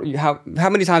 Like how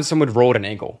many times someone rolled an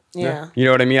ankle? Yeah. You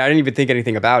know what I mean? I didn't even think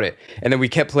anything about it. And then we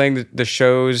kept playing the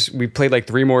shows. We played like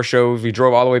 3 more shows. We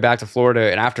drove all the way back to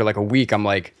Florida. And after like a week, I'm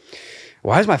like,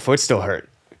 why does my foot still hurt?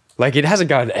 Like it hasn't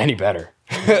gotten any better.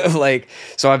 Like,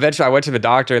 so eventually I went to the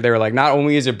doctor. They were like, not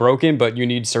only is it broken, but you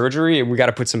need surgery and we got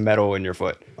to put some metal in your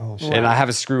foot. Oh, shit. And I have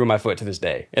a screw in my foot to this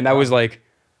day. And that was like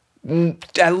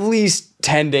at least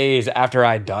 10 days after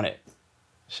I'd done it.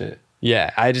 Shit.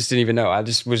 Yeah. I just didn't even know.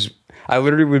 I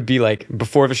literally would be like,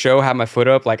 before the show, have my foot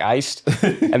up, like iced.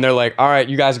 And they're like, all right,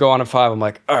 you guys go on at 5. I'm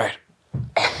like, all right.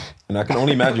 And I can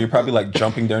only imagine you're probably like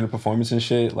jumping during the performance and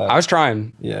shit. Like, I was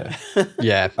trying. Yeah.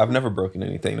 Yeah. I've never broken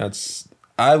anything.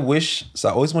 I always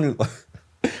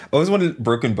wanted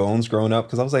broken bones growing up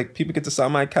because I was like, people get to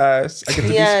sign my cast. I get to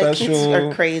be special. Kids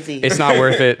are crazy. It's not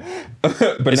worth it.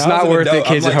 But it's not worth it,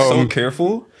 kids I'm at like home. so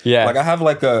careful. Yeah. Like I have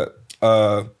like a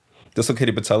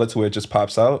dislocated patella to where it just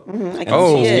pops out. Mm-hmm. I can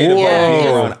see it. Being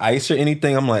around ice or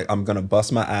anything, I'm like, I'm gonna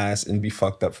bust my ass and be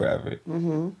fucked up forever.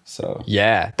 Mm-hmm. So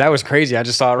yeah, that was crazy. I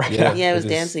just saw it right now. Yeah, it was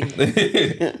dancing.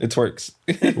 It twerks.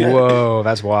 Whoa,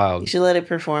 that's wild. You should let it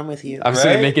perform with you. I was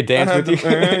gonna make it dance with you.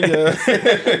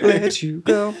 Let you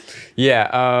go. Yeah.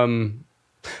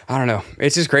 I don't know.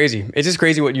 It's just crazy. It's just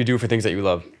crazy what you do for things that you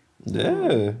love.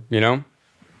 Yeah. You know?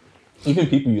 Even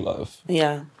people you love.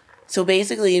 Yeah. So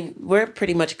basically, we're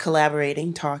pretty much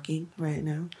collaborating, talking right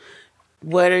now.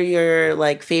 What are your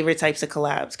like favorite types of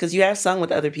collabs? Because you have sung with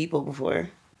other people before.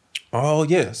 Oh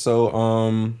yeah.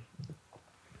 So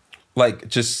like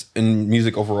just in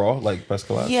music overall, like best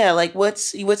collab. Yeah. Like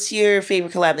what's your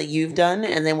favorite collab that you've done,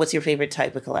 and then what's your favorite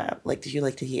type of collab? Like, did you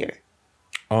like to hear?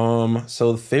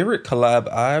 So the favorite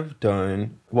collab I've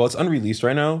done, well, it's unreleased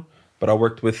right now, but I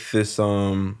worked with this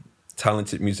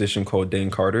talented musician called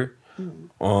Dane Carter.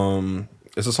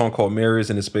 It's a song called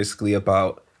Mirrors, and it's basically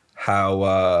about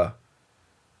how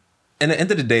at the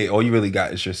end of the day, all you really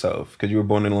got is yourself, because you were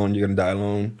born alone, you're gonna die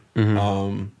alone.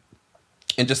 Mm-hmm.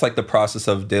 And just like the process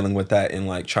of dealing with that and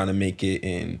like trying to make it,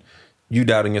 and you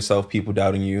doubting yourself, people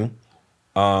doubting you.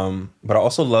 But I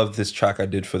also love this track I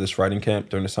did for this writing camp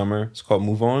during the summer. It's called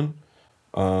Move On.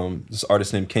 This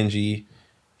artist named Kenji,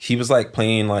 he was like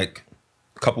playing like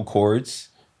a couple chords,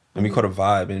 and we caught a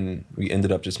vibe, and we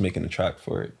ended up just making a track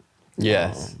for it.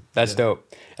 Yes, that's dope.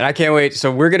 And I can't wait.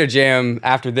 So we're gonna jam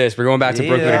after this. We're going back to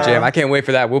Brooklyn to jam. I can't wait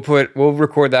for that. We'll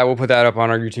record that. We'll put that up on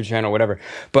our YouTube channel, whatever.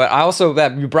 But I also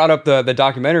that you brought up the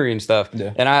documentary and stuff.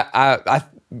 Yeah. And I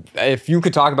if you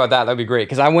could talk about that, that'd be great.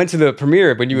 Because I went to the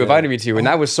premiere when you invited me to, and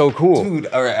that was so cool. Dude,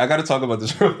 all right, I got to talk about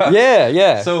this.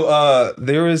 Yeah. So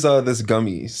there is this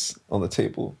gummies on the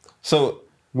table. So.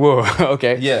 Whoa,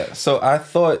 okay. Yeah, so I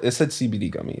thought it said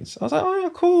CBD gummies. I was like, oh yeah,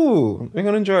 cool. We're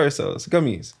gonna enjoy ourselves.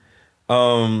 Gummies.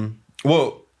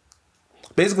 Well,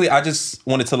 basically I just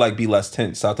wanted to like be less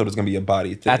tense. So I thought it was gonna be a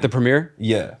body thing. At the premiere?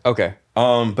 Yeah. Okay.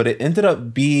 But it ended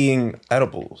up being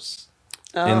edibles.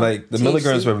 And like the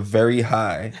milligrams were very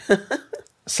high.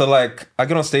 So like I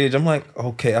get on stage, I'm like,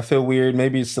 okay, I feel weird.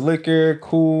 Maybe it's the liquor,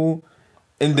 cool.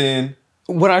 And then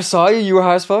when I saw you, you were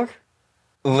high as fuck?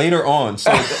 Later on. So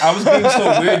I was being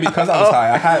so weird because I was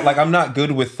high. I had like I'm not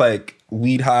good with like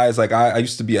weed highs. Like I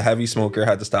used to be a heavy smoker,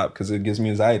 had to stop because it gives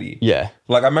me anxiety. Yeah.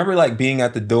 Like I remember like being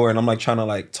at the door and I'm like trying to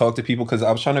like talk to people because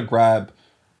I was trying to grab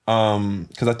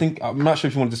because I think I'm not sure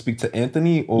if you wanted to speak to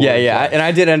Anthony or and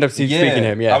I did end up speaking to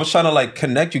him. Yeah. I was trying to like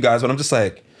connect you guys, but I'm just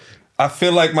like I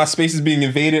feel like my space is being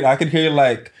invaded. I could hear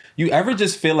like you ever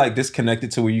just feel like disconnected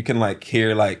to where you can like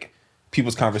hear like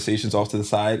people's conversations off to the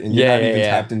side and you're not even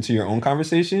tapped into your own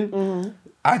conversation. Mm-hmm.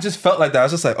 I just felt like that. I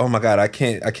was just like, oh my God, I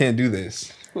can't do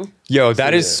this. Yo,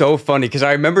 that is so funny because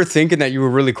I remember thinking that you were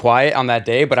really quiet on that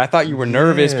day, but I thought you were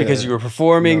nervous because you were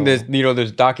performing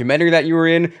the documentary that you were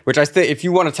in, which I think if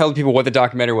you want to tell people what the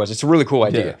documentary was, it's a really cool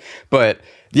idea. Yeah. But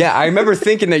yeah, I remember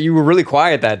thinking that you were really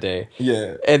quiet that day.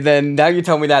 Yeah. And then now you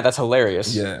tell me that's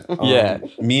hilarious. Yeah.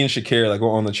 Me and Shakir, like, we're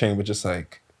on the train, we're just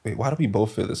like, wait, why do we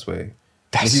both feel this way?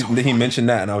 Then he mentioned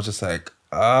that, and I was just like,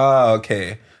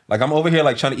 okay. Like, I'm over here,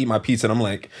 like, trying to eat my pizza, and I'm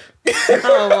like,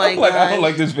 oh my God. Like, I don't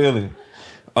like this feeling.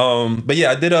 But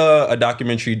yeah, I did a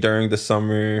documentary during the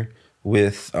summer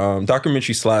with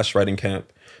documentary/writing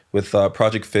camp with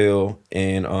Project Phil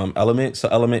and Element. So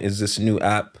Element is this new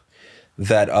app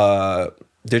that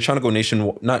they're trying to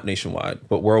go not nationwide,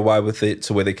 but worldwide with it,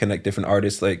 to where they connect different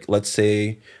artists. Like, let's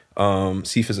say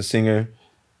Sif is a singer,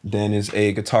 Dan is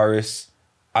a guitarist.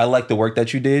 I like the work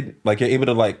that you did. Like, you're able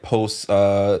to like post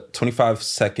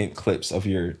 25-second clips of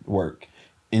your work,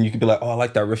 and you could be like, oh, I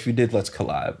like that riff you did. Let's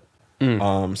collab.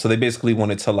 So they basically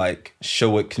wanted to like show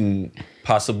what can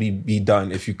possibly be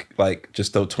done if you like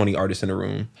just throw 20 artists in a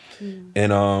room.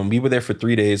 And we were there for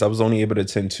 3 days. I was only able to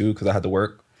attend 2 because I had to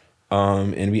work.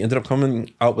 And we ended up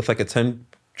coming out with like a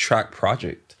 10-track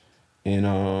project.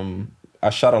 And I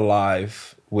shot a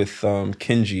live with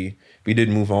Kenji. We did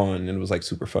Move On, and it was like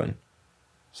super fun.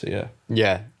 So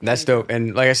yeah, that's dope.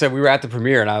 And like I said, we were at the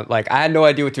premiere, and I had no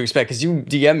idea what to expect because you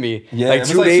DM'd me like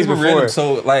 2 days before. Random.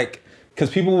 So like, because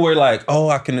people were like, "Oh,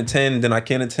 I can attend, then I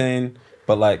can't attend,"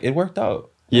 but like it worked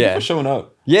out. Thank you for showing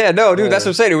up. Yeah, no, dude, that's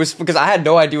what I'm saying. It was because I had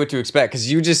no idea what to expect because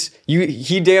he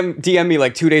DM'd me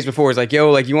like 2 days before. He's like,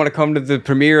 "Yo, like you want to come to the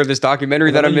premiere of this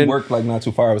documentary that I'm in?" Worked like not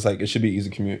too far. I was like, it should be easy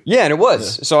commute. Yeah, and it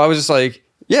was. Yeah. So I was just like,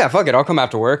 yeah, fuck it, I'll come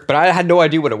after work. But I had no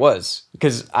idea what it was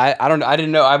because I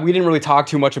didn't know. We didn't really talk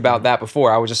too much about that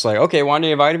before. I was just like, okay,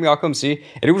 Wanya invited me, I'll come see.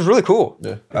 And it was really cool.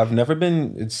 Yeah, I've never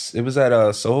been. It was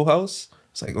at Soho House.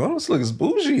 It's like, oh, this looks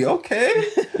bougie. Okay.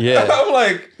 Yeah. I'm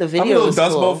like, the video I'm a little was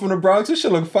dust cool. ball from the Bronx. This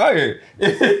shit look fire.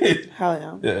 Hell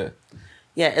yeah. Yeah.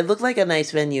 Yeah, it looked like a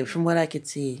nice venue from what I could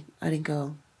see. I didn't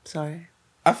go. Sorry.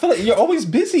 I feel like you're always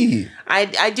busy.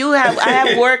 I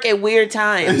have work at weird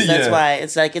times. That's why.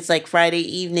 It's like Friday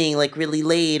evening, like really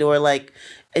late, or like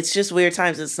it's just weird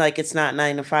times. It's like it's not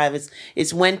 9 to 5.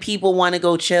 It's when people want to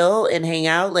go chill and hang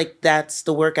out. Like that's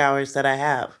the work hours that I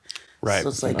have. Right. So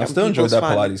it's like I still enjoyed that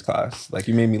Pilates class. Like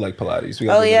you made me like Pilates.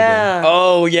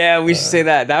 Oh yeah. We should say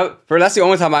that. That's the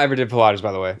only time I ever did Pilates,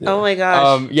 by the way. Yeah. Oh my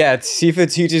gosh.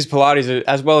 Sifa teaches Pilates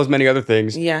as well as many other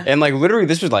things. Yeah. And like literally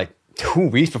this was like 2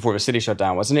 weeks before the city shut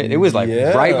down, wasn't it? It was like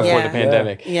right before the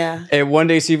pandemic. Yeah. And one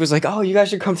day Steve was like, "Oh, you guys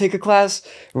should come take a class."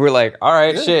 We were like, "All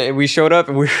right, shit." And we showed up,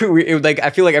 and it was like I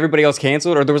feel like everybody else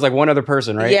canceled, or there was like one other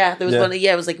person, right? Yeah, there was one.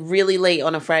 Yeah, it was like really late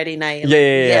on a Friday night.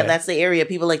 Yeah, that's the area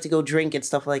people like to go drink and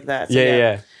stuff like that. So,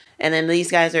 yeah. And then these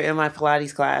guys are in my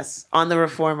Pilates class on the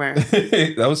Reformer.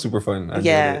 That was super fun.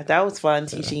 That was fun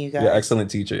teaching you guys. Yeah, excellent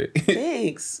teacher.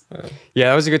 Thanks. Yeah,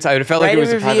 that was a good time. It felt like it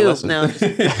was a private lesson. No.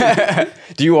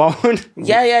 Do you want one?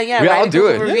 Yeah. I'll do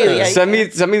it. Yeah. Send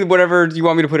me whatever you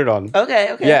want me to put it on.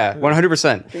 Okay. Yeah,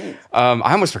 100%.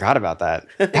 I almost forgot about that.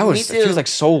 It feels like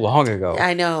so long ago.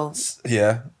 I know.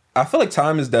 Yeah. I feel like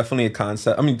time is definitely a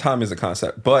concept. I mean, time is a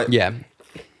concept, but yeah.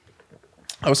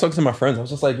 I was talking to my friends. I was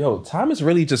just like, yo, time is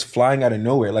really just flying out of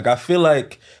nowhere. Like, I feel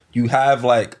like you have,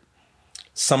 like,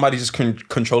 somebody just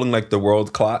controlling, like, the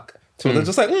world clock So they're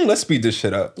just like, let's speed this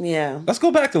shit up. Yeah. Let's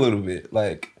go back a little bit.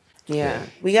 Like, yeah.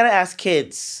 We got to ask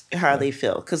kids how they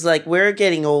feel. Because, like, we're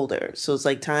getting older. So it's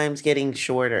like time's getting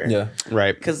shorter. Yeah.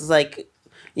 Right. Because, like,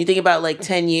 you think about, like,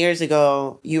 10 years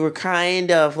ago, you were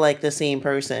kind of, like, the same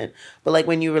person. But, like,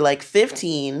 when you were, like,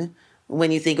 15,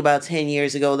 when you think about 10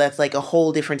 years ago, that's, like, a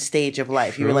whole different stage of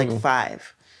life. You were, like,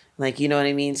 5. Like, you know what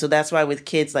I mean? So that's why with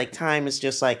kids, like, time is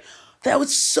just, like, that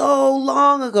was so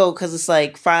long ago. Because it's,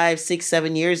 like, 5, 6,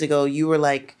 7 years ago, you were,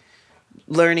 like,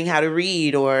 learning how to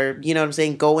read or, you know what I'm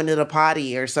saying, going to the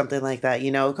potty or something like that,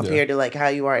 you know, compared to, like, how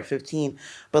you are at 15.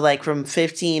 But, like, from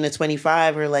 15 to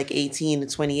 25 or, like, 18 to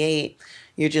 28,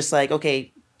 you're just, like,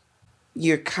 okay,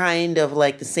 you're kind of,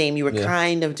 like, the same. You were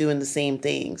kind of doing the same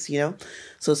things, you know?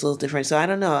 So it's a little different. So I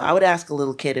don't know. I would ask a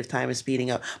little kid if time is speeding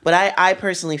up. But I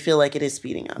personally feel like it is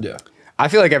speeding up. Yeah. I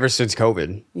feel like ever since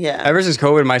COVID. Yeah. Ever since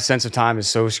COVID, my sense of time is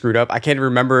so screwed up. I can't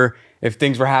remember if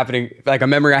things were happening. Like a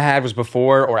memory I had was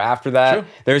before or after that. Sure.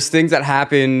 There's things that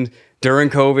happened during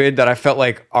COVID that I felt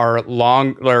like are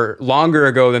longer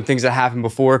ago than things that happened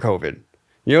before COVID.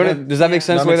 You know does that make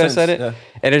sense the way that I said it? Yeah.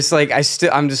 And it's like,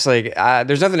 I'm just like,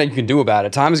 there's nothing that you can do about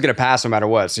it. Time is going to pass no matter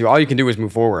what. So all you can do is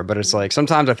move forward. But it's like,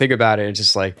 sometimes I think about it, it's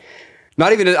just like,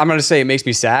 not even, I'm going to say it makes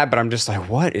me sad, but I'm just like,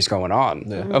 what is going on?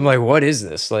 Yeah. I'm like, what is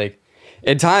this? Like,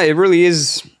 in time, it really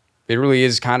is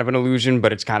kind of an illusion,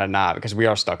 but it's kind of not because we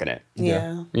are stuck in it.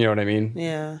 Yeah. You know what I mean?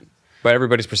 Yeah. But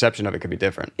everybody's perception of it could be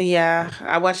different. Yeah.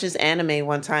 I watched this anime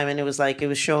one time and it was like, it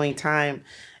was showing time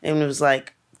and it was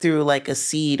like, through like a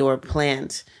seed or a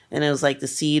plant, and it was like the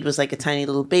seed was like a tiny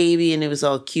little baby and it was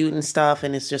all cute and stuff,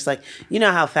 and it's just like, you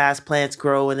know how fast plants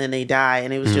grow and then they die,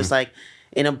 and it was just like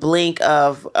in a blink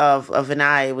of an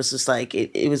eye, it was just like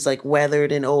it was like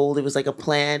weathered and old. It was like a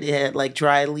plant, it had like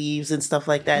dry leaves and stuff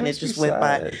like that, and it just went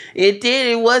by.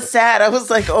 It was sad. I was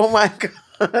like, oh my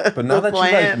god. But now that you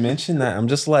like mention that, I'm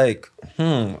just like,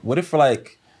 what if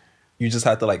like you just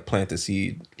had to like plant a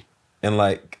seed and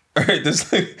like, all right, this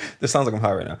sounds like I'm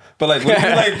high right now. But like, what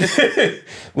if you like,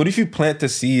 what if you plant the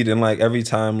seed and like every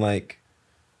time like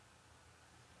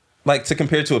to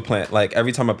compare to a plant, like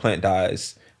every time a plant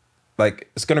dies, like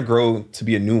it's gonna grow to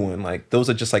be a new one. Like those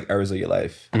are just like eras of your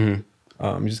life.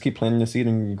 Mm-hmm. You just keep planting the seed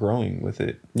and growing with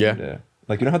it. Yeah.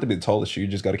 Like you don't have to be the tallest tree. You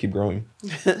just got to keep growing.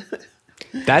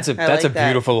 That's a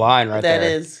beautiful line right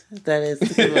there. That is.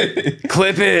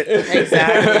 Clip it.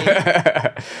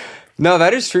 Exactly. No,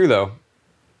 that is true though.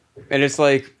 And it's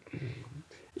like,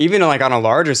 even like on a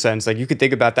larger sense, like you could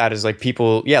think about that as like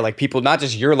people, not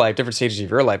just your life, different stages of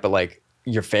your life, but like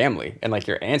your family and like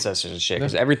your ancestors and shit.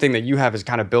 Because everything that you have is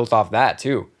kind of built off that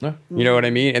too. Yeah. You know what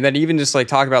I mean? And then even just like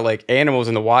talk about like animals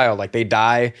in the wild, like they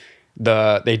die,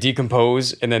 they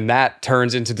decompose, and then that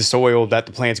turns into the soil that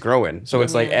the plants grow in. So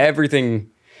it's like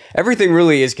everything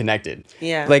really is connected.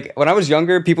 Yeah. Like when I was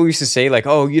younger, people used to say like,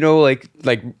 oh, you know, like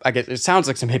I guess it sounds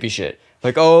like some hippie shit.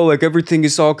 Like, oh, like everything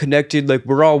is all connected. Like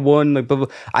we're all one. Like blah, blah.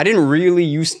 I didn't really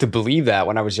used to believe that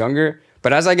when I was younger.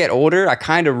 But as I get older, I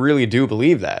kind of really do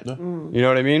believe that. Yeah. You know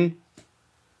what I mean?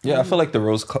 Yeah, I feel like the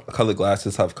rose-colored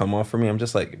glasses have come off for me. I'm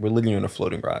just like, we're living in a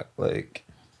floating rock. Like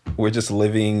we're just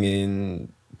living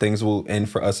in, things will end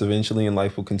for us eventually and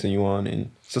life will continue on. And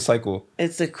it's a cycle.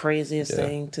 It's the craziest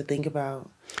thing to think about.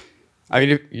 I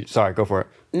mean, sorry, go for it.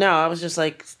 No, I was just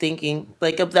like thinking,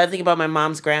 like I think about my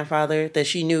mom's grandfather that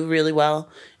she knew really well,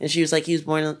 and she was like, he was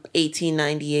born in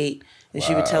 1898, and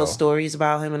she would tell stories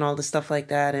about him and all this stuff like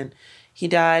that, and he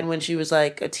died when she was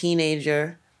like a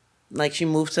teenager. Like she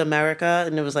moved to America,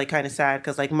 and it was like kind of sad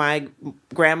because like my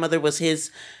grandmother was his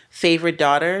favorite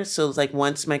daughter, so it was like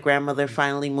once my grandmother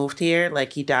finally moved here,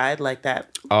 like he died like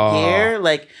that year.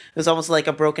 Like it was almost like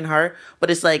a broken heart.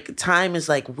 But it's like time is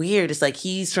like weird. It's like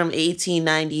he's from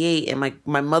 1898 and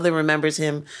my mother remembers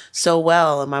him so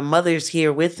well, and my mother's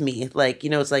here with me. Like, you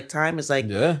know, it's like time is like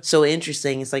so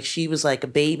interesting. It's like she was like a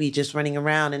baby just running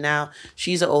around, and now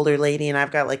she's an older lady, and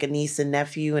I've got like a niece and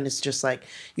nephew, and it's just like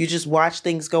you just watch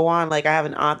things go on. Like I have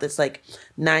an aunt that's like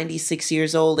 96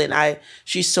 years old, and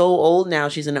she's so old now.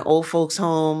 She's in an old folks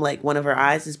home. Like one of her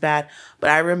eyes is bad,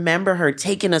 but I remember her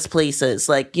taking us places.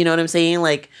 Like, you know what I'm saying?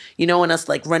 Like, you know, and us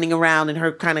like running around and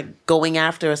her kind of going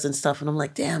after us and stuff. And I'm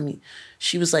like, damn,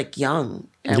 she was like young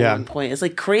at one point. It's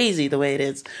like crazy the way it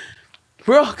is.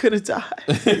 We're all gonna die.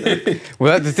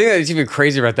 Well, the thing that is even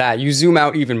crazy about that, you zoom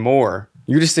out even more.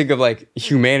 You just think of like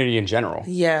humanity in general.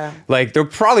 Yeah. Like there'll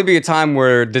probably be a time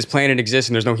where this planet exists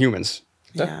and there's no humans.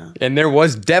 Yeah. And there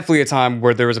was definitely a time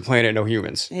where there was a planet, no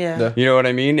humans. Yeah. You know what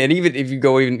I mean? And even if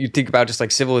you think about just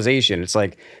like civilization, it's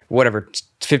like, whatever,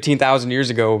 15,000 years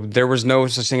ago, there was no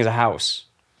such thing as a house.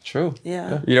 True.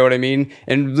 Yeah. You know what I mean?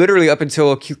 And literally up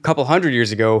until a couple hundred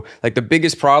years ago, like the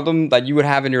biggest problem that you would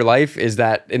have in your life is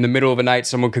that in the middle of the night,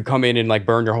 someone could come in and like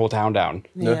burn your whole town down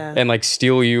Yeah. and like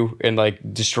steal you and like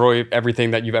destroy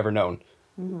everything that you've ever known.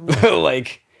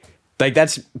 like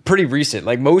that's pretty recent.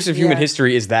 Like most of human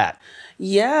history is that.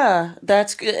 Yeah,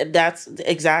 that's good. That's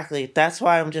exactly. That's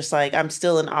why I'm just like, I'm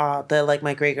still in awe that like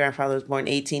my great grandfather was born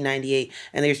in 1898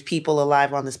 and there's people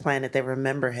alive on this planet that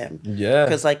remember him. Yeah.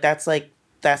 Because like that's like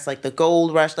the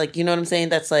gold rush. Like, you know what I'm saying?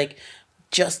 That's like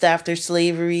just after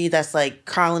slavery. That's like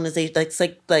colonization. That's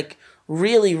like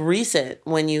really recent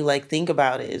when you like think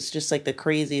about it. It's just like the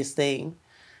craziest thing.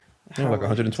 Yeah, like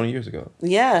 120 years ago.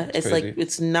 Yeah, it's crazy. like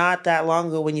it's not that long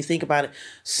ago when you think about it.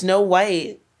 Snow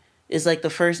White is like the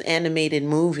first animated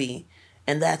movie,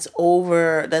 and that's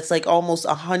like almost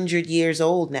 100 years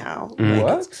old now. Like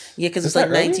What? Yeah, because Is it's like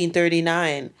that early?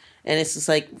 1939, and it's just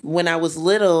like when I was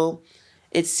little,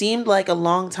 it seemed like a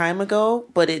long time ago,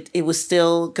 but it was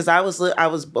still because I was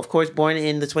of course born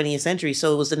in the 20th century,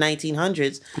 so it was the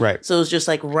 1900s. Right. So it was just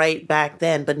like right back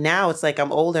then. But now it's like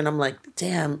I'm older and I'm like,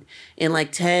 damn, in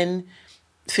like 10,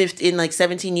 15, in like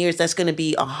 17 years, that's going to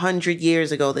be 100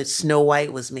 years ago that Snow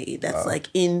White was made. That's like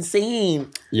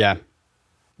insane. Yeah.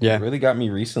 Yeah. What really got me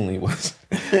recently was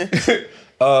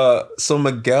so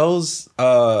Miguel's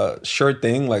Sure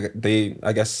Thing, like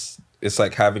I guess it's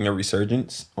like having a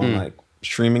resurgence on like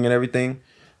streaming and everything.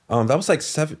 That was like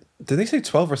did they say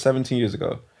 12 or 17 years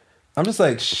ago? I'm just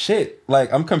like, shit.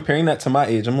 Like I'm comparing that to my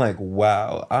age. I'm like,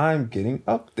 wow, I'm getting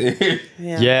up there.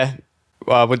 Yeah.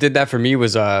 What did that for me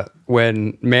was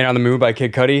when Man on the Moon by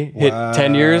Kid Cudi hit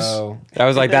 10 years. I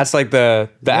was like, that's like the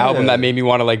album that made me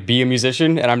want to like be a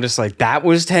musician. And I'm just like, that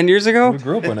was 10 years ago? We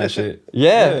grew up on that shit.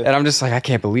 Yeah. And I'm just like, I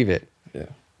can't believe it. Yeah.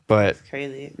 But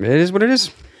Crazy. it is what it is.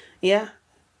 Yeah.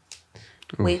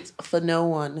 Wait for no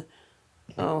one.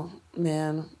 Oh,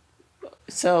 man.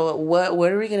 So what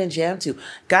are we going to jam to?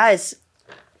 Guys,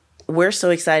 we're so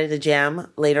excited to jam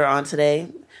later on today.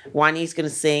 Wanya's going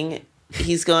to sing.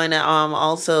 He's going to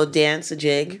also dance a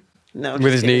jig. No,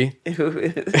 With his knee.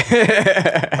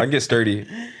 I get sturdy.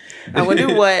 I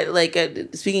wonder what, like,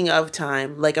 speaking of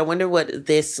time, like, I wonder what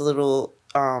this little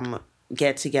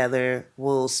get together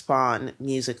will spawn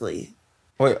musically.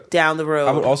 Wait, down the road.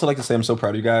 I would also like to say I'm so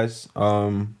proud of you guys.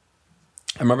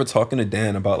 I remember talking to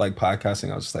Dan about like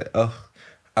podcasting. I was just like, oh,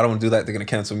 I don't do that. They're gonna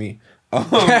cancel me. And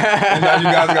now you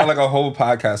guys got like a whole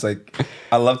podcast. Like,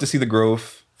 I love to see the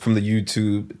growth from the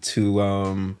YouTube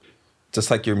to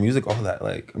just like your music, all that.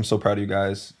 Like, I'm so proud of you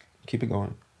guys. Keep it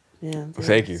going. Yeah.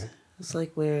 Thank you. It's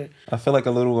like weird. I feel like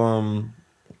a little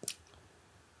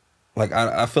like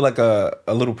I feel like a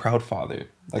little proud father.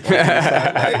 Like,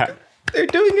 they're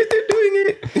doing it. They're doing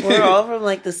it. We're all from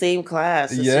like the same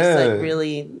class. It's just like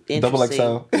really interesting. Double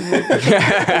XL.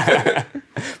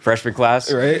 Freshman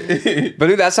class, Right? But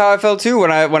dude, that's how I felt too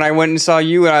when I went and saw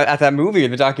you at that movie,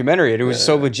 the documentary, and it was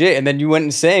so legit. And then you went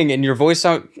and sang, and your voice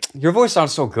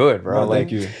sounds so good, bro. Oh, like,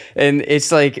 thank you. And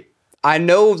it's like, I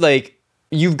know, like,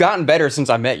 you've gotten better since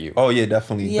I met you. Oh yeah,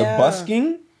 definitely. Yeah. The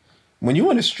busking, when you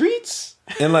in the streets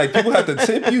and like people have to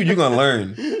tip you, you're gonna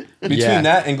learn. Between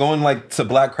that and going like to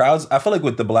black crowds, I feel like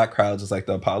with the black crowds, it's like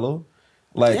the Apollo.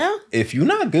 Like, if you're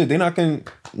not good, they're not gonna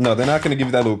give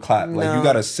you that little clap. Like, you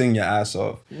gotta sing your ass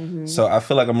off. So I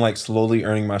feel like I'm like slowly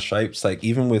earning my stripes. Like,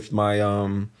 even with my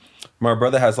my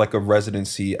brother has like a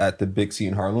residency at the Big C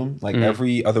in Harlem, like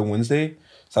every other Wednesday.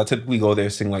 So I typically go there,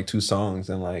 sing like 2 songs,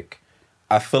 and like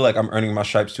I feel like I'm earning my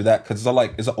stripes through that because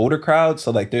it's an older crowd,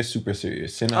 so like they're super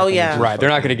serious. They're not Right. They're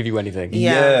not gonna give you anything.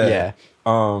 Yeah.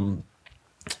 Yeah.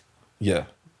 Yeah.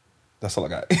 That's all I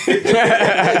got.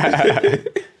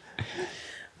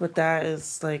 But that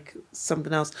is like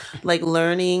something else. Like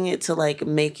learning to like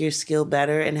make your skill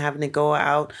better and having to go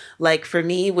out. Like for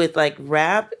me with like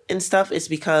rap and stuff, it's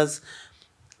because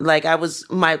like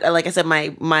like I said,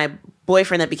 my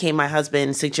boyfriend that became my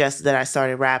husband suggested that I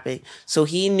started rapping. So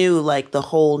he knew like the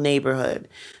whole neighborhood.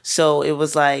 So it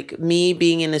was like me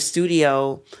being in the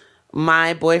studio,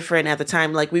 my boyfriend at the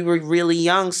time, like we were really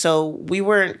young. So we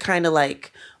weren't kind of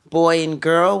like boy and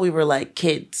girl. We were like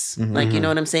kids. Like, you know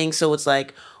what I'm saying? So it's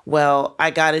like, well,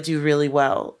 I got to do really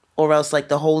well or else like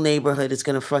the whole neighborhood is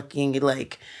going to fucking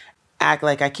like act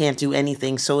like I can't do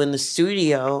anything. So in the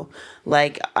studio,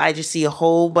 like I just see a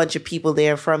whole bunch of people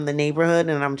there from the neighborhood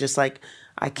and I'm just like,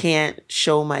 I can't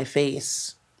show my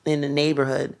face in the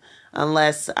neighborhood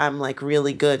unless I'm like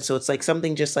really good. So it's like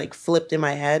something just like flipped in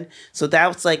my head. So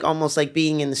that's like almost like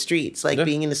being in the streets, like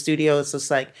being in the studio. It's just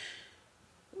like,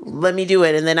 let me do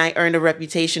it. And then I earned a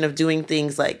reputation of doing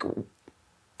things like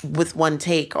with one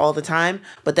take all the time,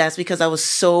 but that's because I was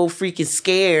so freaking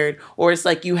scared. Or it's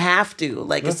like you have to.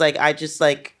 Like it's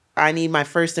like I need my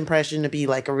first impression to be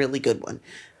like a really good one.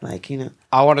 Like, you know.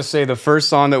 I want to say the first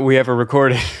song that we ever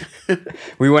recorded,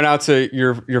 we went out to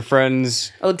your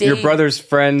friend's, your brother's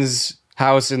friend's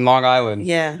house in Long Island.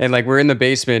 Yeah. And like we're in the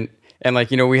basement and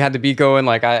like, you know, we had the beat going.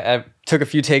 Like I took a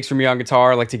few takes from you on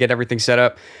guitar, like to get everything set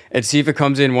up and see if it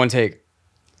comes in one take.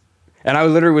 And I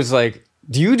literally was like,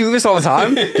 do you do this all the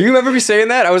time? Do you ever be saying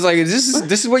that? I was like, this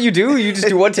is what you do? You just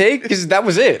do one take? Because that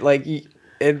was it. Like,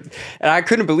 and I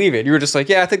couldn't believe it. You were just like,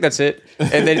 yeah, I think that's it.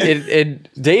 And then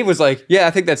Dave was like, yeah,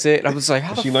 I think that's it. And I was like,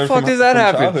 how the fuck does that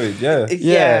happen? Childhood,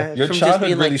 Yeah. Your from childhood just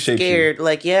being really like shaped scared. you.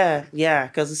 Like, yeah.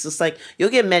 Because it's just like, you'll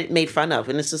get made fun of.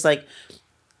 And it's just like,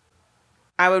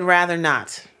 I would rather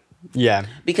not. Yeah.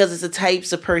 Because it's the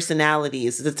types of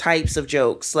personalities, the types of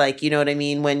jokes. Like, you know what I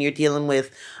mean? When you're dealing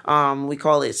with, we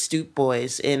call it stoop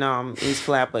boys in East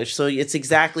Flatbush. So it's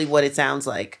exactly what it sounds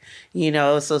like, you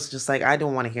know? So it's just like, I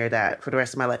don't want to hear that for the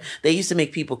rest of my life. They used to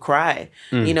make people cry.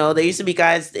 You know, there used to be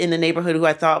guys in the neighborhood who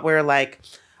I thought were like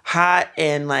hot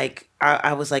and like,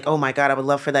 I was like, oh my God, I would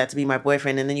love for that to be my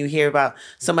boyfriend. And then you hear about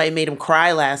somebody made him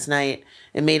cry last night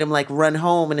and made him like run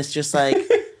home. And it's just like...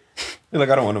 You're like,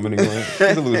 I don't want him anymore. He's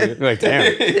a loser. You're like,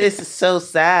 damn. This is so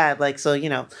sad. Like, so, you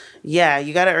know, yeah,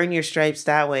 you got to earn your stripes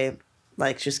that way.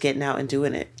 Like, just getting out and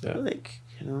doing it. Yeah. Like,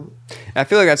 you know. I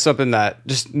feel like that's something that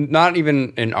just not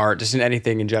even in art, just in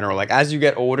anything in general. Like, as you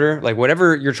get older, like,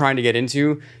 whatever you're trying to get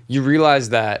into, you realize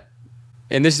that,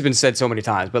 and this has been said so many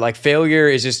times, but like, failure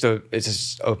is just a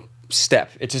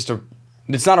step. It's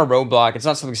not a roadblock. It's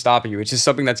not something stopping you. It's just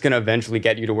something that's going to eventually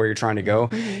get you to where you're trying to go.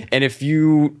 Mm-hmm. And if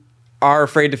you are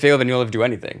afraid to fail, then you'll never do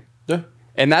anything. Yeah.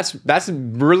 And that's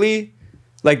really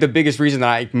like the biggest reason that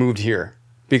I moved here.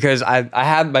 Because I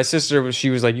had my sister,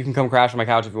 she was like, you can come crash on my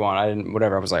couch if you want. I didn't,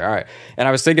 whatever. I was like, all right. And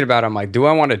I was thinking about it. I'm like, do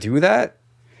I want to do that?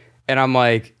 And I'm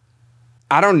like,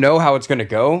 I don't know how it's going to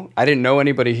go. I didn't know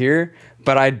anybody here,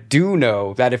 but I do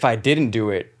know that if I didn't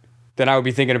do it, then I would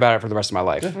be thinking about it for the rest of my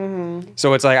life. Mm-hmm.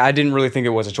 So it's like, I didn't really think it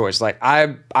was a choice. Like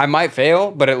I might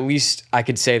fail, but at least I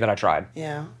could say that I tried.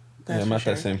 Yeah. I'm at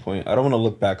that same point. I don't want to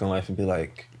look back on life and be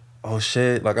like, oh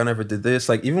shit, like I never did this.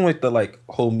 Like even with the like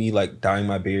whole me like dyeing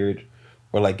my beard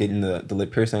or like getting the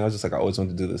lip piercing, I was just like, I always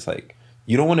wanted to do this. Like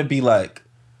you don't want to be like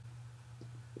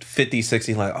 50,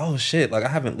 60, like, oh shit, like I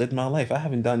haven't lived my life. I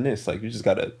haven't done this. Like you just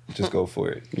gotta just go for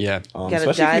it. Yeah. Especially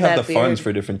if you have the funds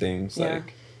for different things. Yeah.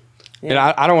 Like and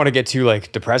I don't want to get too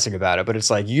like depressing about it, but it's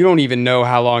like you don't even know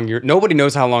how long nobody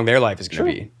knows how long their life is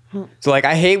gonna be. So like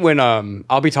I hate when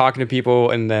I'll be talking to people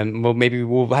and then maybe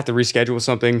we'll have to reschedule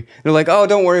something. And they're like, oh,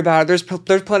 don't worry about it.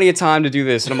 There's plenty of time to do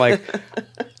this. And I'm like,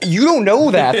 you don't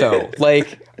know that though.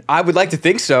 Like I would like to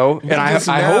think so, and I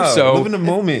hope so. Live in the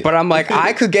moment. But I'm like,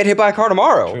 I could get hit by a car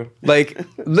tomorrow. True. Like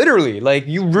literally, like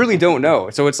you really don't know.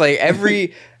 So it's like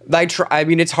I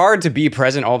mean, it's hard to be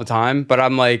present all the time, but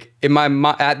I'm like,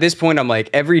 at this point, I'm like,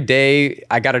 every day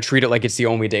I got to treat it like it's the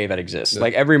only day that exists. Yeah.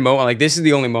 Like every moment, like this is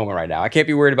the only moment right now. I can't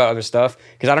be worried about other stuff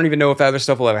because I don't even know if that other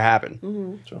stuff will ever happen.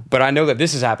 Mm-hmm. Sure. But I know that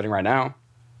this is happening right now.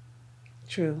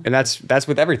 True. And that's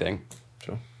with everything.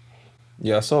 True.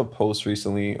 Yeah, I saw a post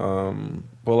recently,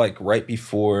 but like right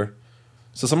before,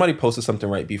 so somebody posted something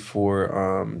right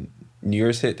before New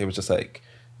Year's hit. They was just like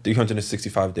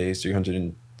 365 days,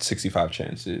 365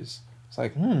 chances. It's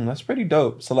like, that's pretty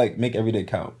dope. So like make every day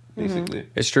count, basically.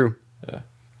 It's true. Yeah.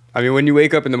 I mean, when you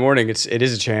wake up in the morning, it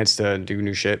is a chance to do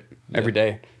new shit every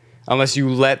day. Unless you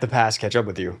let the past catch up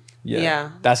with you.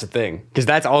 Yeah. That's the thing. Because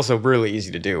that's also really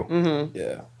easy to do. Mm-hmm.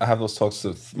 Yeah. I have those talks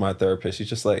with my therapist. She's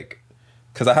just like,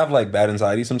 because I have like bad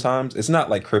anxiety sometimes. It's not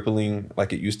like crippling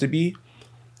like it used to be.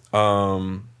 What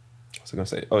was I gonna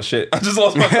say? Oh shit! I just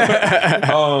lost my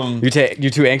thought. You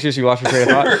too anxious? You lost your train of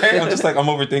thought? Right? I'm just like, I'm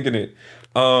overthinking it.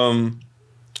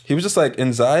 He was just like,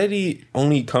 anxiety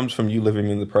only comes from you living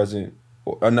in the present,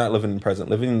 or not living in the present,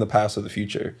 living in the past or the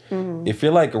future. Mm-hmm. If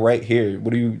you're like right here,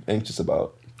 what are you anxious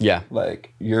about? Yeah,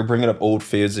 like you're bringing up old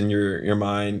fears in your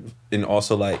mind, and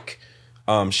also like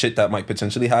shit that might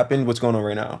potentially happen. What's going on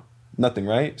right now? Nothing,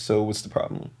 right? So what's the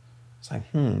problem? It's like,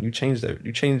 you changed that.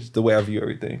 You changed the way I view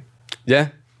everything. Yeah,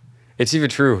 it's even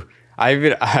true. I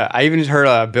even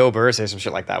heard Bill Burr say some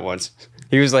shit like that once.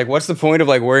 He was like, what's the point of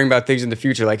like worrying about things in the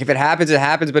future? Like if it happens, it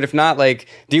happens. But if not, like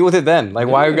deal with it then. Like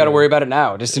why we got to worry about it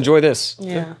now? Just enjoy this.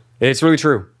 Yeah. It's really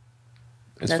true.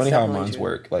 It's funny how our minds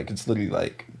work. Like it's literally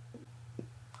like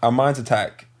our minds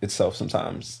attack itself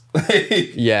sometimes.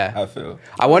 Yeah. I feel.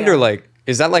 I wonder like,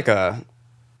 is that like a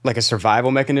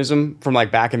survival mechanism from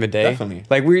like back in the day? Definitely.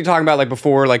 Like we were talking about like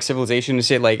before like civilization and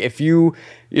shit. Like if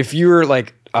you're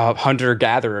like a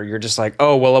hunter-gatherer, you're just like,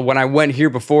 oh, well, when I went here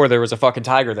before, there was a fucking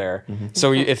tiger there.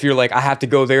 So if you're like, I have to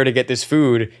go there to get this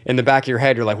food, in the back of your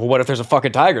head, you're like, well, what if there's a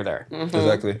fucking tiger there?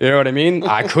 Exactly. You know what I mean?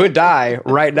 I could die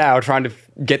right now trying to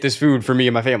get this food for me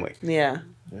and my family. Yeah.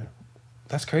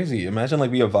 That's crazy. Imagine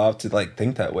like we evolved to like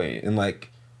think that way. And like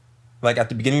at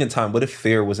the beginning of time, what if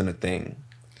fear wasn't a thing?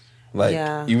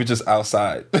 Like you were just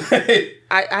outside.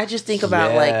 I just think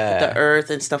about like the earth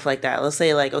and stuff like that. Let's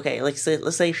say like, okay, let's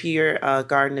say if you're a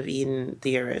Garden of Eden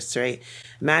theorist, right?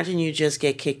 Imagine you just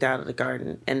get kicked out of the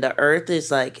garden and the earth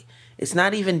is like, it's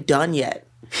not even done yet.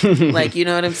 Like, you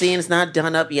know what I'm saying? It's not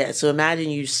done up yet. So imagine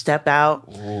you step out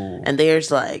and there's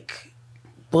like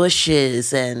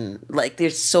bushes and like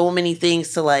there's so many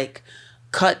things to like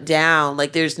cut down.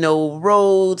 Like there's no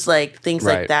roads, like things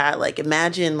like that. Like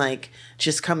imagine like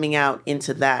just coming out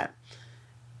into that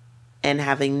and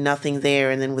having nothing there,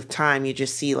 and then with time you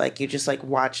just see like, you just like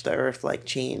watch the earth like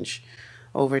change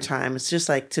over time. It's just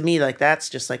like, to me, like that's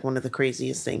just like one of the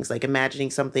craziest things, like imagining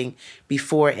something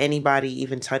before anybody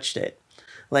even touched it.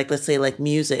 Like let's say like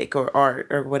music or art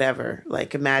or whatever,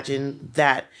 like imagine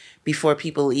that before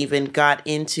people even got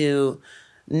into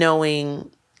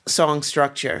knowing song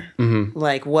structure,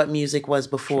 like what music was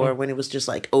before, when it was just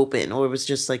like open or it was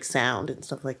just like sound and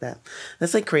stuff like that.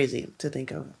 That's like crazy to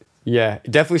think of. Yeah, it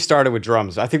definitely started with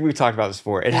drums. I think we've talked about this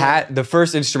before. It had, the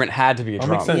first instrument had to be a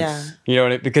drum. Makes sense. Yeah. You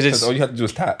know, because it's all you have to do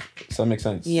is tap. So that makes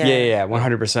sense. yeah,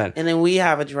 100%. And then we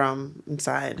have a drum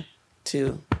inside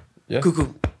too. Yeah.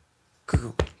 Cuckoo.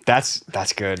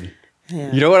 That's good.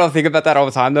 Yeah. You know what I'll think about that all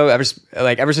the time though?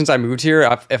 Ever since I moved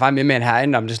here, if I'm in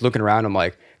Manhattan, I'm just looking around. I'm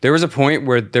like, there was a point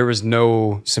where there was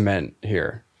no cement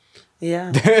here. Yeah.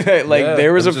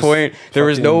 There was a point. There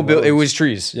was no build. It was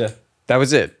trees. Yeah. That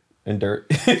was it. And dirt.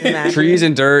 Trees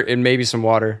and dirt and maybe some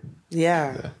water.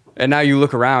 Yeah. And now you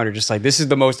look around, you're just like, this is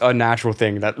the most unnatural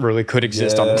thing that really could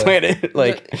exist on the planet.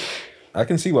 Like, I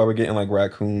can see why we're getting like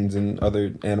raccoons and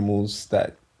other animals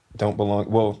that don't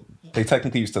belong. Well, they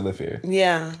technically used to live here.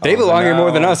 Yeah. They belong here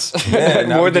more than us. Yeah,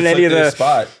 more than any of the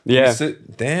spot. Yeah.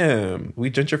 Damn, we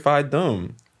gentrified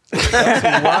them.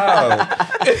 That's wild.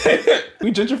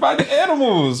 We gentrified the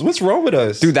animals. What's wrong with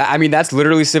us? Dude, that's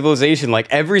literally civilization. Like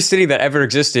every city that ever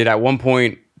existed at one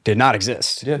point did not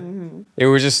exist. Yeah. It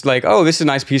was just like, oh, this is a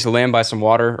nice piece of land by some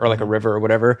water or like a river or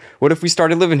whatever. What if we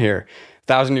started living here?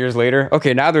 1,000 years later,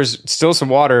 okay, now there's still some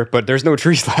water, but there's no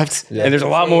trees left. Yeah. And there's a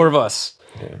lot more of us.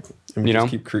 Yeah. And we just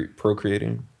keep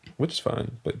procreating, which is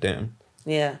fine, but damn.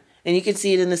 Yeah. And you can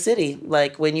see it in the city.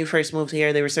 Like when you first moved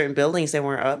here, there were certain buildings that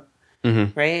weren't up.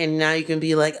 Right? And now you can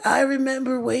be like, I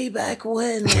remember way back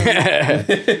when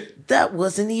that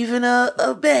wasn't even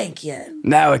a bank yet.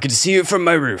 Now I can see it from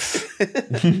my roof.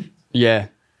 Yeah.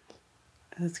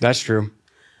 That's true.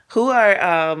 Who are,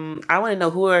 I want to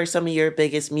know, who are some of your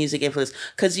biggest music influences?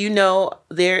 Because you know,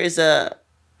 there is a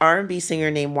R&B singer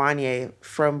named Wanya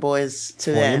from Boys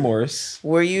to Men. Wanya Morris.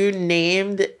 Were you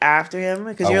named after him?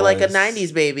 Because you're like a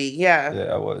 90s baby. Yeah.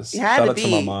 Yeah, I was. You had Shout to out be. to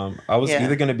my mom. I was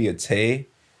either going to be a Tay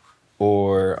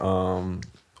or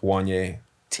Wanya.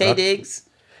 Tay Diggs.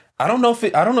 I don't know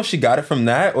if she got it from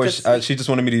that or she just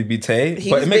wanted me to be Tay.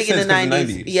 But it makes sense because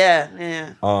the 90s.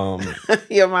 Yeah.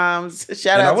 Your mom's.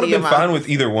 Shout out to your mom. I would have been fine with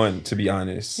either one, to be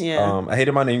honest. Yeah. I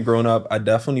hated my name growing up. I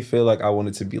definitely feel like I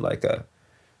wanted to be like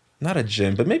not a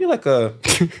Jim, but maybe like a...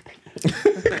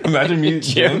 Imagine me,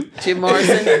 Jim. Jim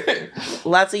Morrison.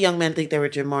 Lots of young men think they were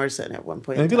Jim Morrison at one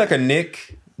point. Maybe like a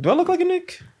Nick. Do I look like a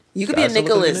Nick? You could be a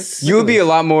Nicholas. You would be a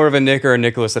lot more of a Nick or a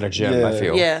Nicholas than a Jim, I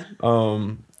feel. Yeah.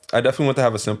 I definitely want to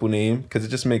have a simple name because it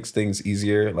just makes things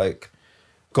easier. Like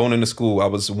going into school, I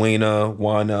was Wayna,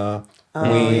 Wana,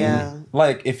 Wayne. Yeah.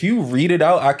 Like if you read it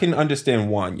out, I can understand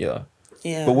Wanya.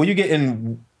 Yeah. But where you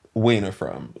getting Wayna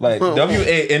from? Like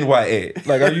Wanya.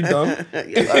 Like, are you dumb?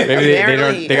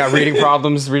 Maybe they got reading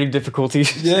problems, reading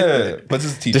difficulties. Yeah, but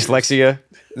it's teachers. Dyslexia.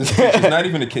 It's teachers, not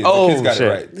even the kids. The kids got it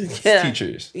right. It's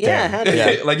teachers.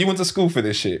 Yeah. Like you went to school for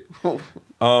this shit.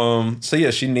 So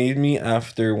yeah, she named me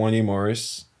after Wanya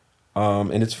Morris.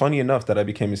 And it's funny enough that I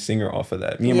became a singer off of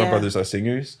that. Me and my brothers are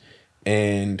singers,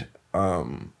 and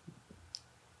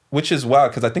which is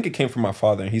wild because I think it came from my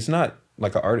father, and he's not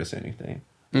like an artist or anything.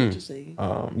 Interesting.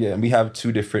 And we have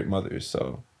two different mothers,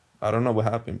 so I don't know what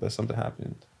happened, but something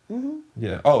happened.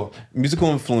 Yeah. Oh, musical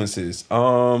influences.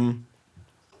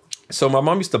 So my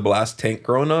mom used to blast Tank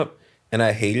growing up, and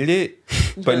I hated it,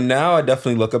 but now I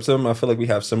definitely look up to him. I feel like we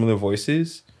have similar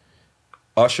voices.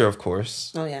 Usher, of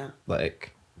course. Oh yeah.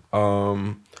 Like,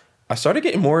 I started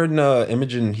getting more into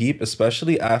Imogen Heap,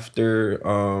 especially after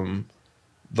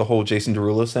the whole Jason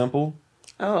Derulo sample.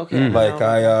 Oh, okay.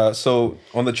 Like so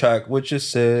on the track, "What You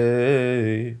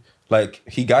Say," Like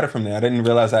he got it from there. I didn't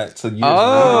realize that till years later.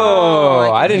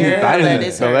 Oh, I didn't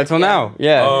know that till now.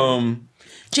 Yeah.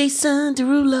 Jason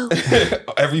Derulo.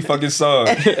 Every fucking song.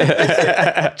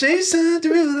 Jason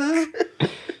Derulo.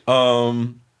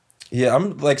 Yeah,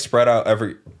 I'm like spread out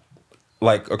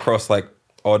across like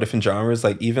all different genres.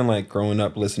 Like even like growing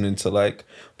up listening to like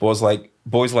Boys Like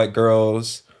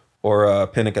Girls or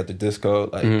Panic at the Disco,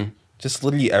 like just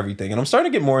literally everything. And I'm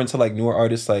starting to get more into like newer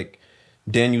artists like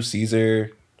Daniel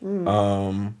Caesar,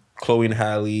 Chloe and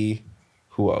Halle.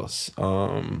 Who else?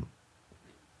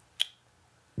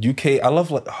 UK.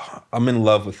 I'm in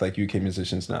love with like UK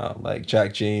musicians now, like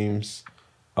Jack James,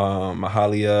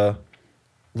 Mahalia,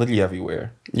 literally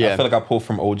everywhere. Yeah, I feel like I pull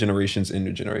from old generations and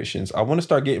new generations. I want to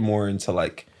start getting more into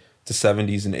like the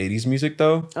 70s and 80s music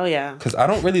though. Oh yeah, because I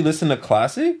don't really listen to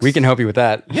classics. We can help you with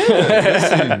that. Yeah,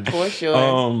 listen. For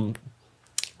sure.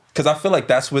 Because I feel like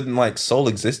that's when like soul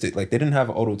existed. Like they didn't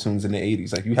have auto tunes in the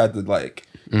 80s. Like you had to like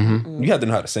you had to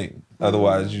know how to sing.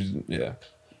 Otherwise,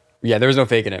 Yeah, there was no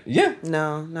faking it. Yeah.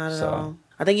 No, not at all.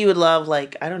 I think you would love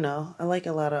like, I don't know. I like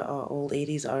a lot of old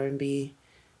 80s R&B.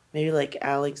 Maybe like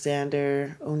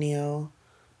Alexander O'Neal,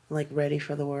 like Ready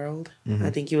for the World.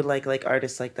 I think you would like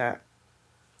artists like that.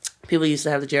 People used to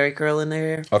have the Jerry curl in their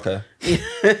hair. Okay.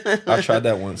 I tried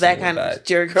that once. That kind of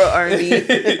Jerry curl R&B.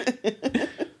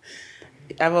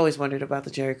 I've always wondered about the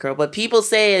Jerry curl, but people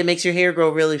say it makes your hair grow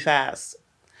really fast.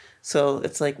 So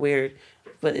it's like weird.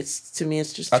 But to me,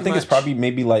 it's just too much. It's probably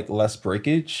maybe like less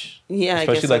breakage. Yeah,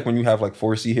 especially I guess like when you have like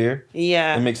 4C hair.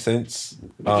 Yeah, it makes sense.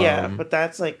 Yeah, but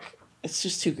that's like, it's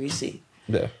just too greasy.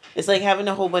 Yeah, it's like having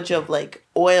a whole bunch of like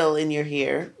oil in your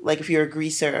hair, like if you're a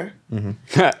greaser,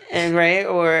 and right,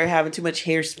 or having too much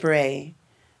hairspray.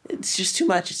 It's just too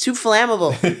much. It's too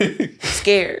flammable. I'm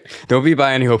scared. Don't be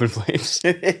buying any open flames.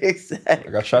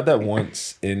 Exactly. Like I tried that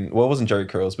once it wasn't Jerry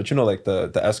curls, but like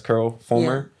the S curl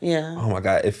foamer. Yeah. Oh my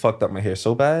God, it fucked up my hair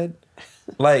so bad.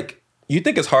 Like you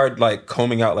think it's hard like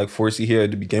combing out like 4C hair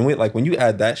to begin with. Like when you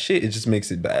add that shit, it just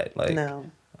makes it bad. Like no,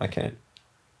 I can't.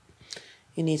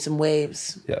 You need some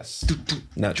waves. Yes,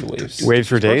 natural waves. Waves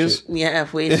for days. Yeah,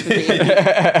 waves for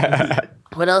days.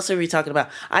 What else are we talking about?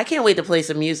 I can't wait to play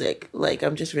some music. Like,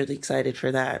 I'm just really excited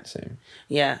for that. Same.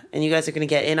 Yeah, and you guys are going to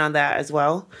get in on that as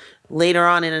well later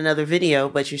on in another video,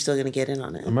 but you're still going to get in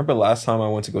on it. I remember last time I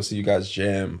went to go see you guys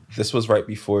jam. This was right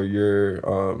before your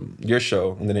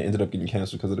show, and then it ended up getting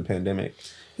canceled because of the pandemic.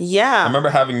 Yeah. I remember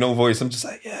having no voice. I'm just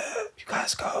like, yeah, you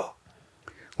guys go.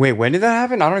 Wait, when did that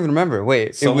happen? I don't even remember.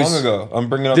 Wait, so long ago. I'm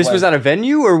bringing up. This was at a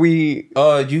venue, or we?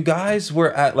 You guys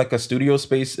were at like a studio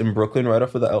space in Brooklyn, right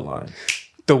off of the Outline.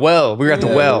 The Well. We were at the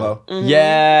Well. Mm-hmm.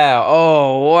 Yeah.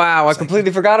 Oh wow! I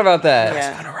completely forgot about that. Yeah.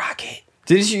 It's gonna rock it.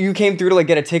 Did you came through to like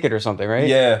get a ticket or something, right?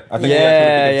 Yeah, I think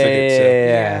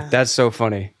yeah. That's so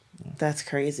funny. That's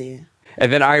crazy.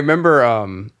 And then I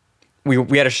remember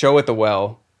we had a show at the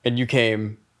Well, and you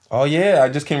came. Oh yeah, I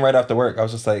just came right after work. I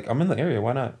was just like, I'm in the area.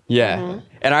 Why not? Yeah.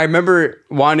 And I remember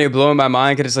Wanya blowing my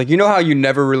mind because it's like, you know how you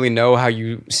never really know how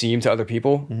you seem to other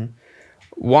people?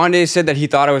 Wanya said that he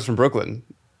thought I was from Brooklyn.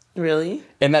 Really?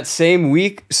 And that same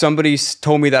week, somebody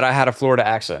told me that I had a Florida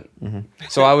accent.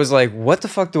 So I was like, what the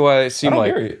fuck do I seem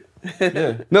like? I don't hear it.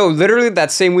 Yeah. No, literally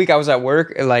that same week I was at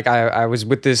work. And like I was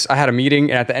with I had a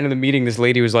meeting. And at the end of the meeting, this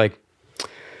lady was like,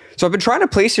 so I've been trying to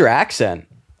place your accent.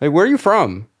 Like, where are you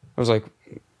from? I was like,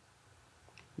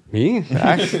 me?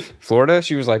 Florida?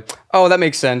 She was like, oh, that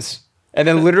makes sense. And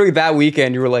then literally that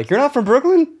weekend, you were like, you're not from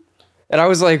Brooklyn? And I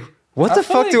was like, what the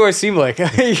fuck do I seem like?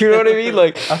 You know what I mean?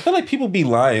 Like, I feel like people be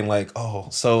lying. Like, oh,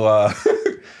 so,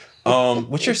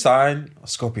 what's your sign?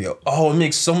 Scorpio. Oh, it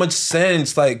makes so much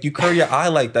sense. Like, you curl your eye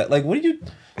like that. Like, what do you?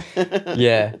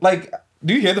 Yeah. Like,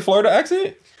 do you hear the Florida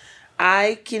accent?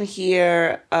 I can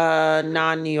hear a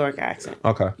non-New York accent.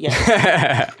 Okay.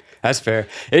 Yeah. That's fair.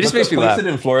 It just makes me laugh. It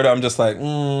in Florida, I'm just like,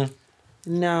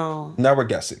 No. Now we're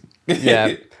guessing.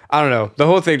 Yeah. I don't know. The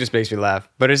whole thing just makes me laugh,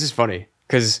 but it's just funny.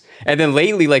 And then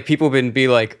lately, like, people think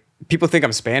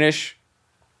I'm Spanish.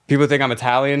 People think I'm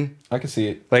Italian. I can see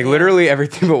it. Like, literally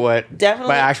everything but what Definitely.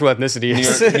 my actual ethnicity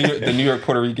is. The New York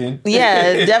Puerto Rican.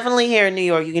 Yeah, definitely here in New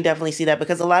York, you can definitely see that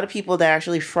because a lot of people that are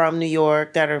actually from New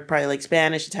York that are probably like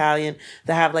Spanish, Italian,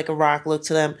 that have like a rock look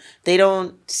to them, they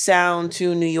don't sound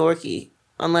too New Yorky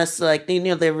unless like,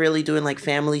 they're really doing like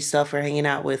family stuff or hanging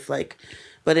out with like,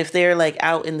 but if they're like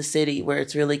out in the city where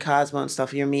it's really Cosmo and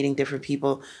stuff, you're meeting different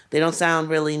people, they don't sound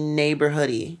really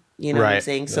neighborhoody. You know what I'm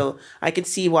saying? Yeah. So I could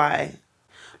see why.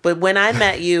 But when I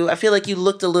met you, I feel like you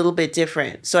looked a little bit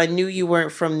different. So I knew you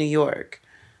weren't from New York.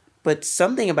 but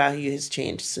something about you has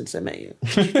changed since I met you.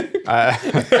 Did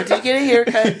you get a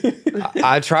haircut?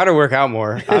 I try to work out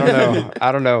more.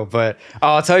 I don't know. But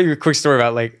I'll tell you a quick story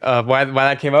about like why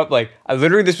that came up. Like I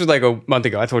literally, this was like a month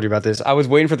ago. I told you about this. I was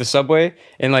waiting for the subway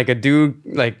and like a dude,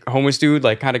 like homeless dude,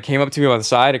 like kind of came up to me on the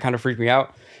side. It kind of freaked me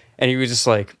out. And he was just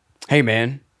like, "Hey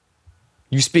man,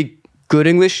 you speak good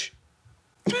English?"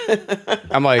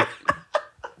 I'm like,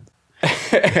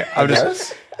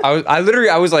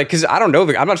 I was like, because I don't know.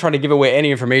 I'm not trying to give away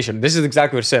any information. This is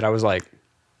exactly what it said. I was like,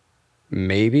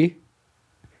 maybe.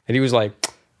 And he was like,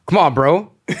 come on,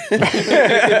 bro. He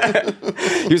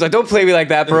was like, don't play me like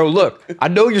that, bro. Look, I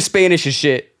know you're Spanish and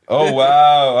shit. Oh,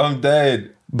 wow. I'm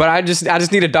dead. But I just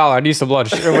need $1. I need some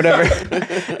lunch or whatever.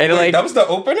 And Wait, that was the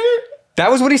opener? That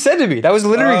was what he said to me. That was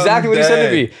literally exactly what he said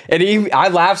to me. And I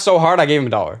laughed so hard, I gave him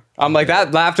 $1. I'm like,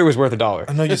 that laughter was worth $1.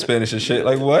 I know you're Spanish and shit.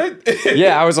 Like, what?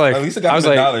 Yeah, I was like, at least I got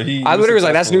him $1. I literally was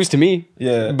like, that's news to me.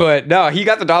 Yeah. But no, he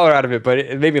got the $1 out of it, but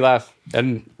it made me laugh.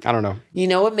 And I don't know. You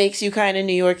know what makes you kind of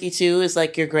New Yorky too is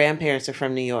like your grandparents are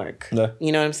from New York. Yeah.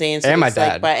 You know what I'm saying? So and my it's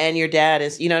dad. Like, and your dad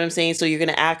is, you know what I'm saying? So you're going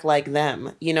to act like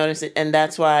them. You know what I'm saying? And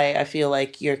that's why I feel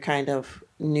like you're kind of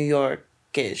New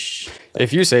York-ish.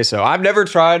 If you say so. I've never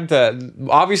tried to,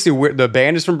 obviously the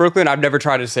band is from Brooklyn. I've never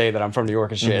tried to say that I'm from New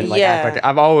York and shit. And like, act like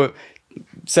I've always,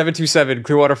 727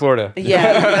 Clearwater, Florida.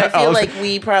 Yeah, but I feel like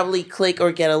we probably click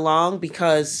or get along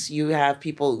because you have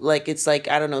people, like, it's like,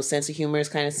 I don't know, sense of humor is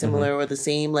kind of similar or the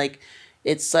same. Like,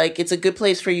 it's a good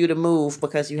place for you to move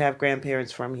because you have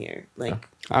grandparents from here. Like,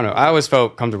 I don't know. I always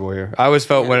felt comfortable here. I always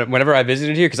felt whenever I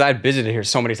visited here, because I had visited here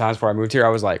so many times before I moved here, I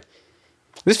was like,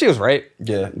 this feels right.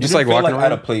 Yeah. Just like walking around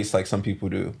at a place like some people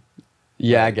do.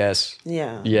 Yeah, I guess.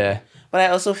 yeah. Yeah. But I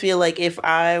also feel like if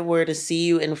I were to see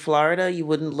you in Florida, you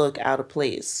wouldn't look out of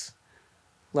place.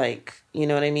 Like, you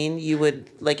know what I mean? You would,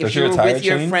 like, if you were with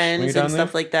your friends and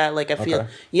stuff like that, like, I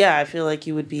feel like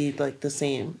you would be, like, the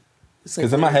same.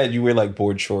 Because in my head, you wear, like,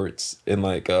 board shorts and,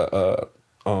 like, a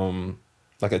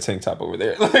tank top over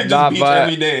there. Like, just beach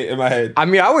every day in my head. I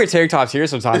mean, I wear tank tops here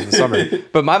sometimes in the summer.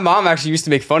 But my mom actually used to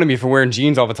make fun of me for wearing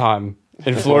jeans all the time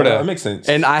in Florida. That makes sense.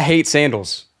 And I hate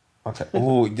sandals. Okay.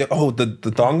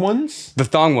 The thong ones? The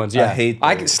thong ones, yeah. I hate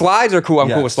those. Slides are cool. I'm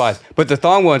cool with slides. But the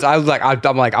thong ones, I'm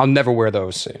like, I'll never wear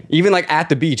those. Same. Even like at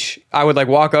the beach, I would like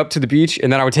walk up to the beach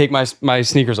and then I would take my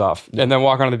sneakers off and then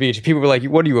walk onto the beach. People were like,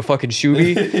 what are you, a fucking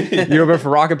shoebie? You remember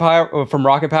from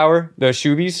Rocket Power, the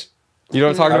shoebies? You know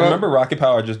what I'm talking about? I remember Rocket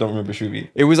Power, I just don't remember shoebie.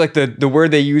 It was like the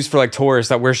word they used for like tourists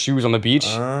that wear shoes on the beach.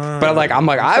 But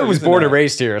I was born and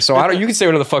raised here, so you can say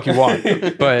whatever the fuck you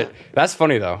want. But that's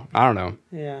funny though. I don't know.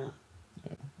 Yeah.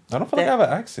 I don't feel like I have an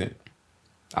accent.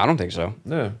 I don't think so.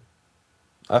 No.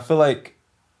 I feel like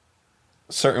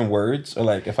certain words, or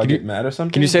like if I get mad or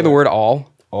something. Can you say the word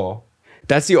all? All.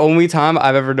 That's the only time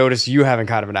I've ever noticed you having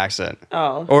kind of an accent.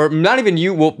 Oh. Or not even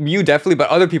you, well, you definitely, but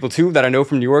other people too that I know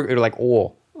from New York, they're like,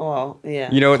 all. Oh,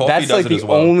 yeah. You know, Coffee that's like the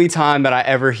only time that I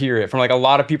ever hear it from like a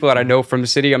lot of people that I know from the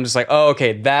city. I'm just like, oh,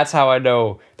 okay, that's how I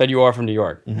know that you are from New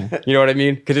York. Mm-hmm. You know what I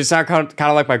mean? Because it's not kind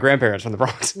of like my grandparents from the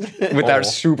Bronx with that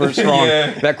super strong,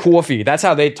 that coffee. That's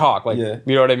how they talk. Like, you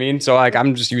know what I mean? So like,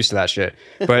 I'm just used to that shit.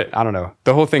 But I don't know.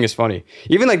 The whole thing is funny.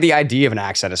 Even like the idea of an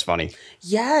accent is funny.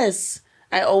 Yes.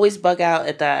 I always bug out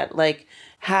at that. Like,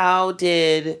 how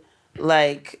did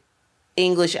like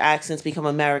English accents become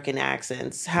American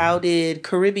accents? How did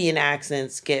Caribbean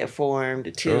accents get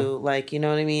formed too? Sure. Like, you know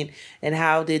what I mean? And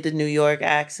how did the New York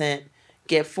accent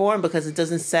get formed? Because it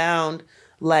doesn't sound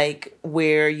like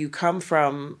where you come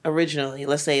from originally.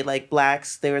 Let's say like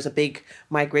blacks, there was a big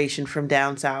migration from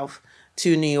down south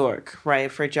to New York,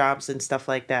 right? For jobs and stuff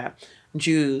like that.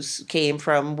 Jews came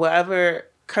from wherever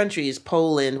countries,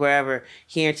 Poland, wherever,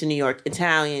 here to New York.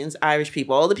 Italians, Irish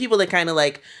people, all the people that kind of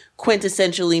like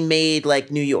quintessentially made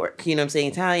like New York, you know what I'm saying?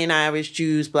 Italian, Irish,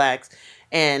 Jews, blacks.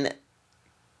 And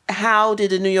how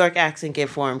did the New York accent get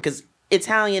formed? Because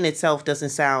Italian itself doesn't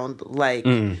sound like,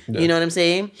 you know what I'm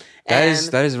saying? That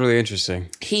is really interesting.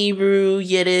 Hebrew,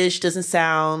 Yiddish doesn't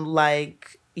sound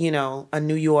like, you know, a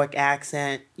New York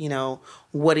accent. You know,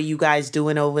 what are you guys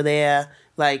doing over there?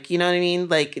 Like, you know what I mean?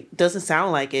 Like, it doesn't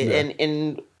sound like it. Yeah.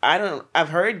 And I've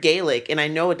heard Gaelic and I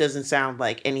know it doesn't sound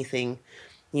like anything.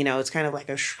 You know, it's kind of like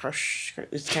a shrush.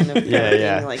 It's kind of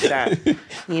like that.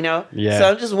 You know? Yeah.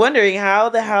 So I'm just wondering how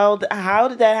did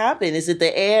that happen? Is it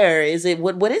the air? Is it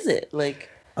what is it? Like,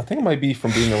 I think it might be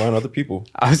from being around other people.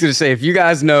 I was gonna say, if you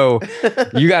guys know,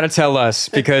 you gotta tell us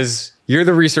because You're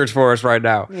the research for us right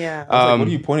now. Yeah. I was like, what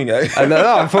are you pointing at? I'm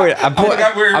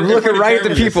looking right at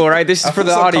the people, right? This is for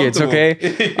the audience,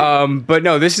 okay? But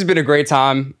no, this has been a great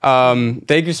time.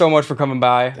 Thank you so much for coming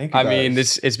by. Thank you, I mean,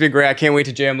 guys. it's been great. I can't wait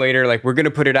to jam later. Like, we're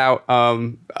gonna put it out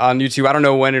on YouTube. I don't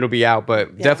know when it'll be out,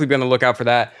 but definitely be on the lookout for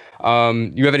that.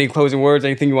 You have any closing words?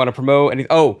 Anything you want to promote?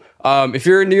 If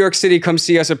you're in New York City, come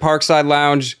see us at Parkside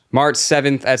Lounge, March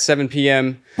 7th at 7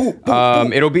 p.m.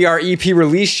 It'll be our EP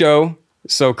release show.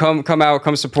 So come out,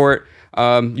 come support.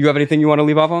 You have anything you want to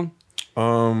leave off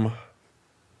on?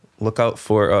 Look out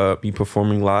for me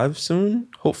performing live soon,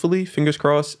 hopefully, fingers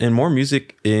crossed, and more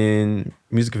music in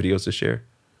music videos this year.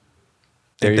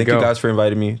 There you Thank go. you guys for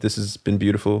inviting me. This has been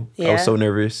beautiful. I Yeah. was so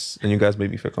nervous, and you guys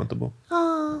made me feel comfortable.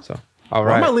 Aw. So, All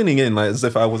why am I right. leaning in like as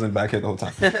if I wasn't back here the whole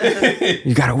time?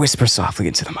 You got to whisper softly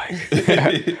into the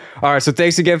mic. All right. So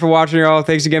thanks again for watching, y'all.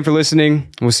 Thanks again for listening.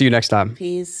 We'll see you next time.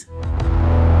 Peace.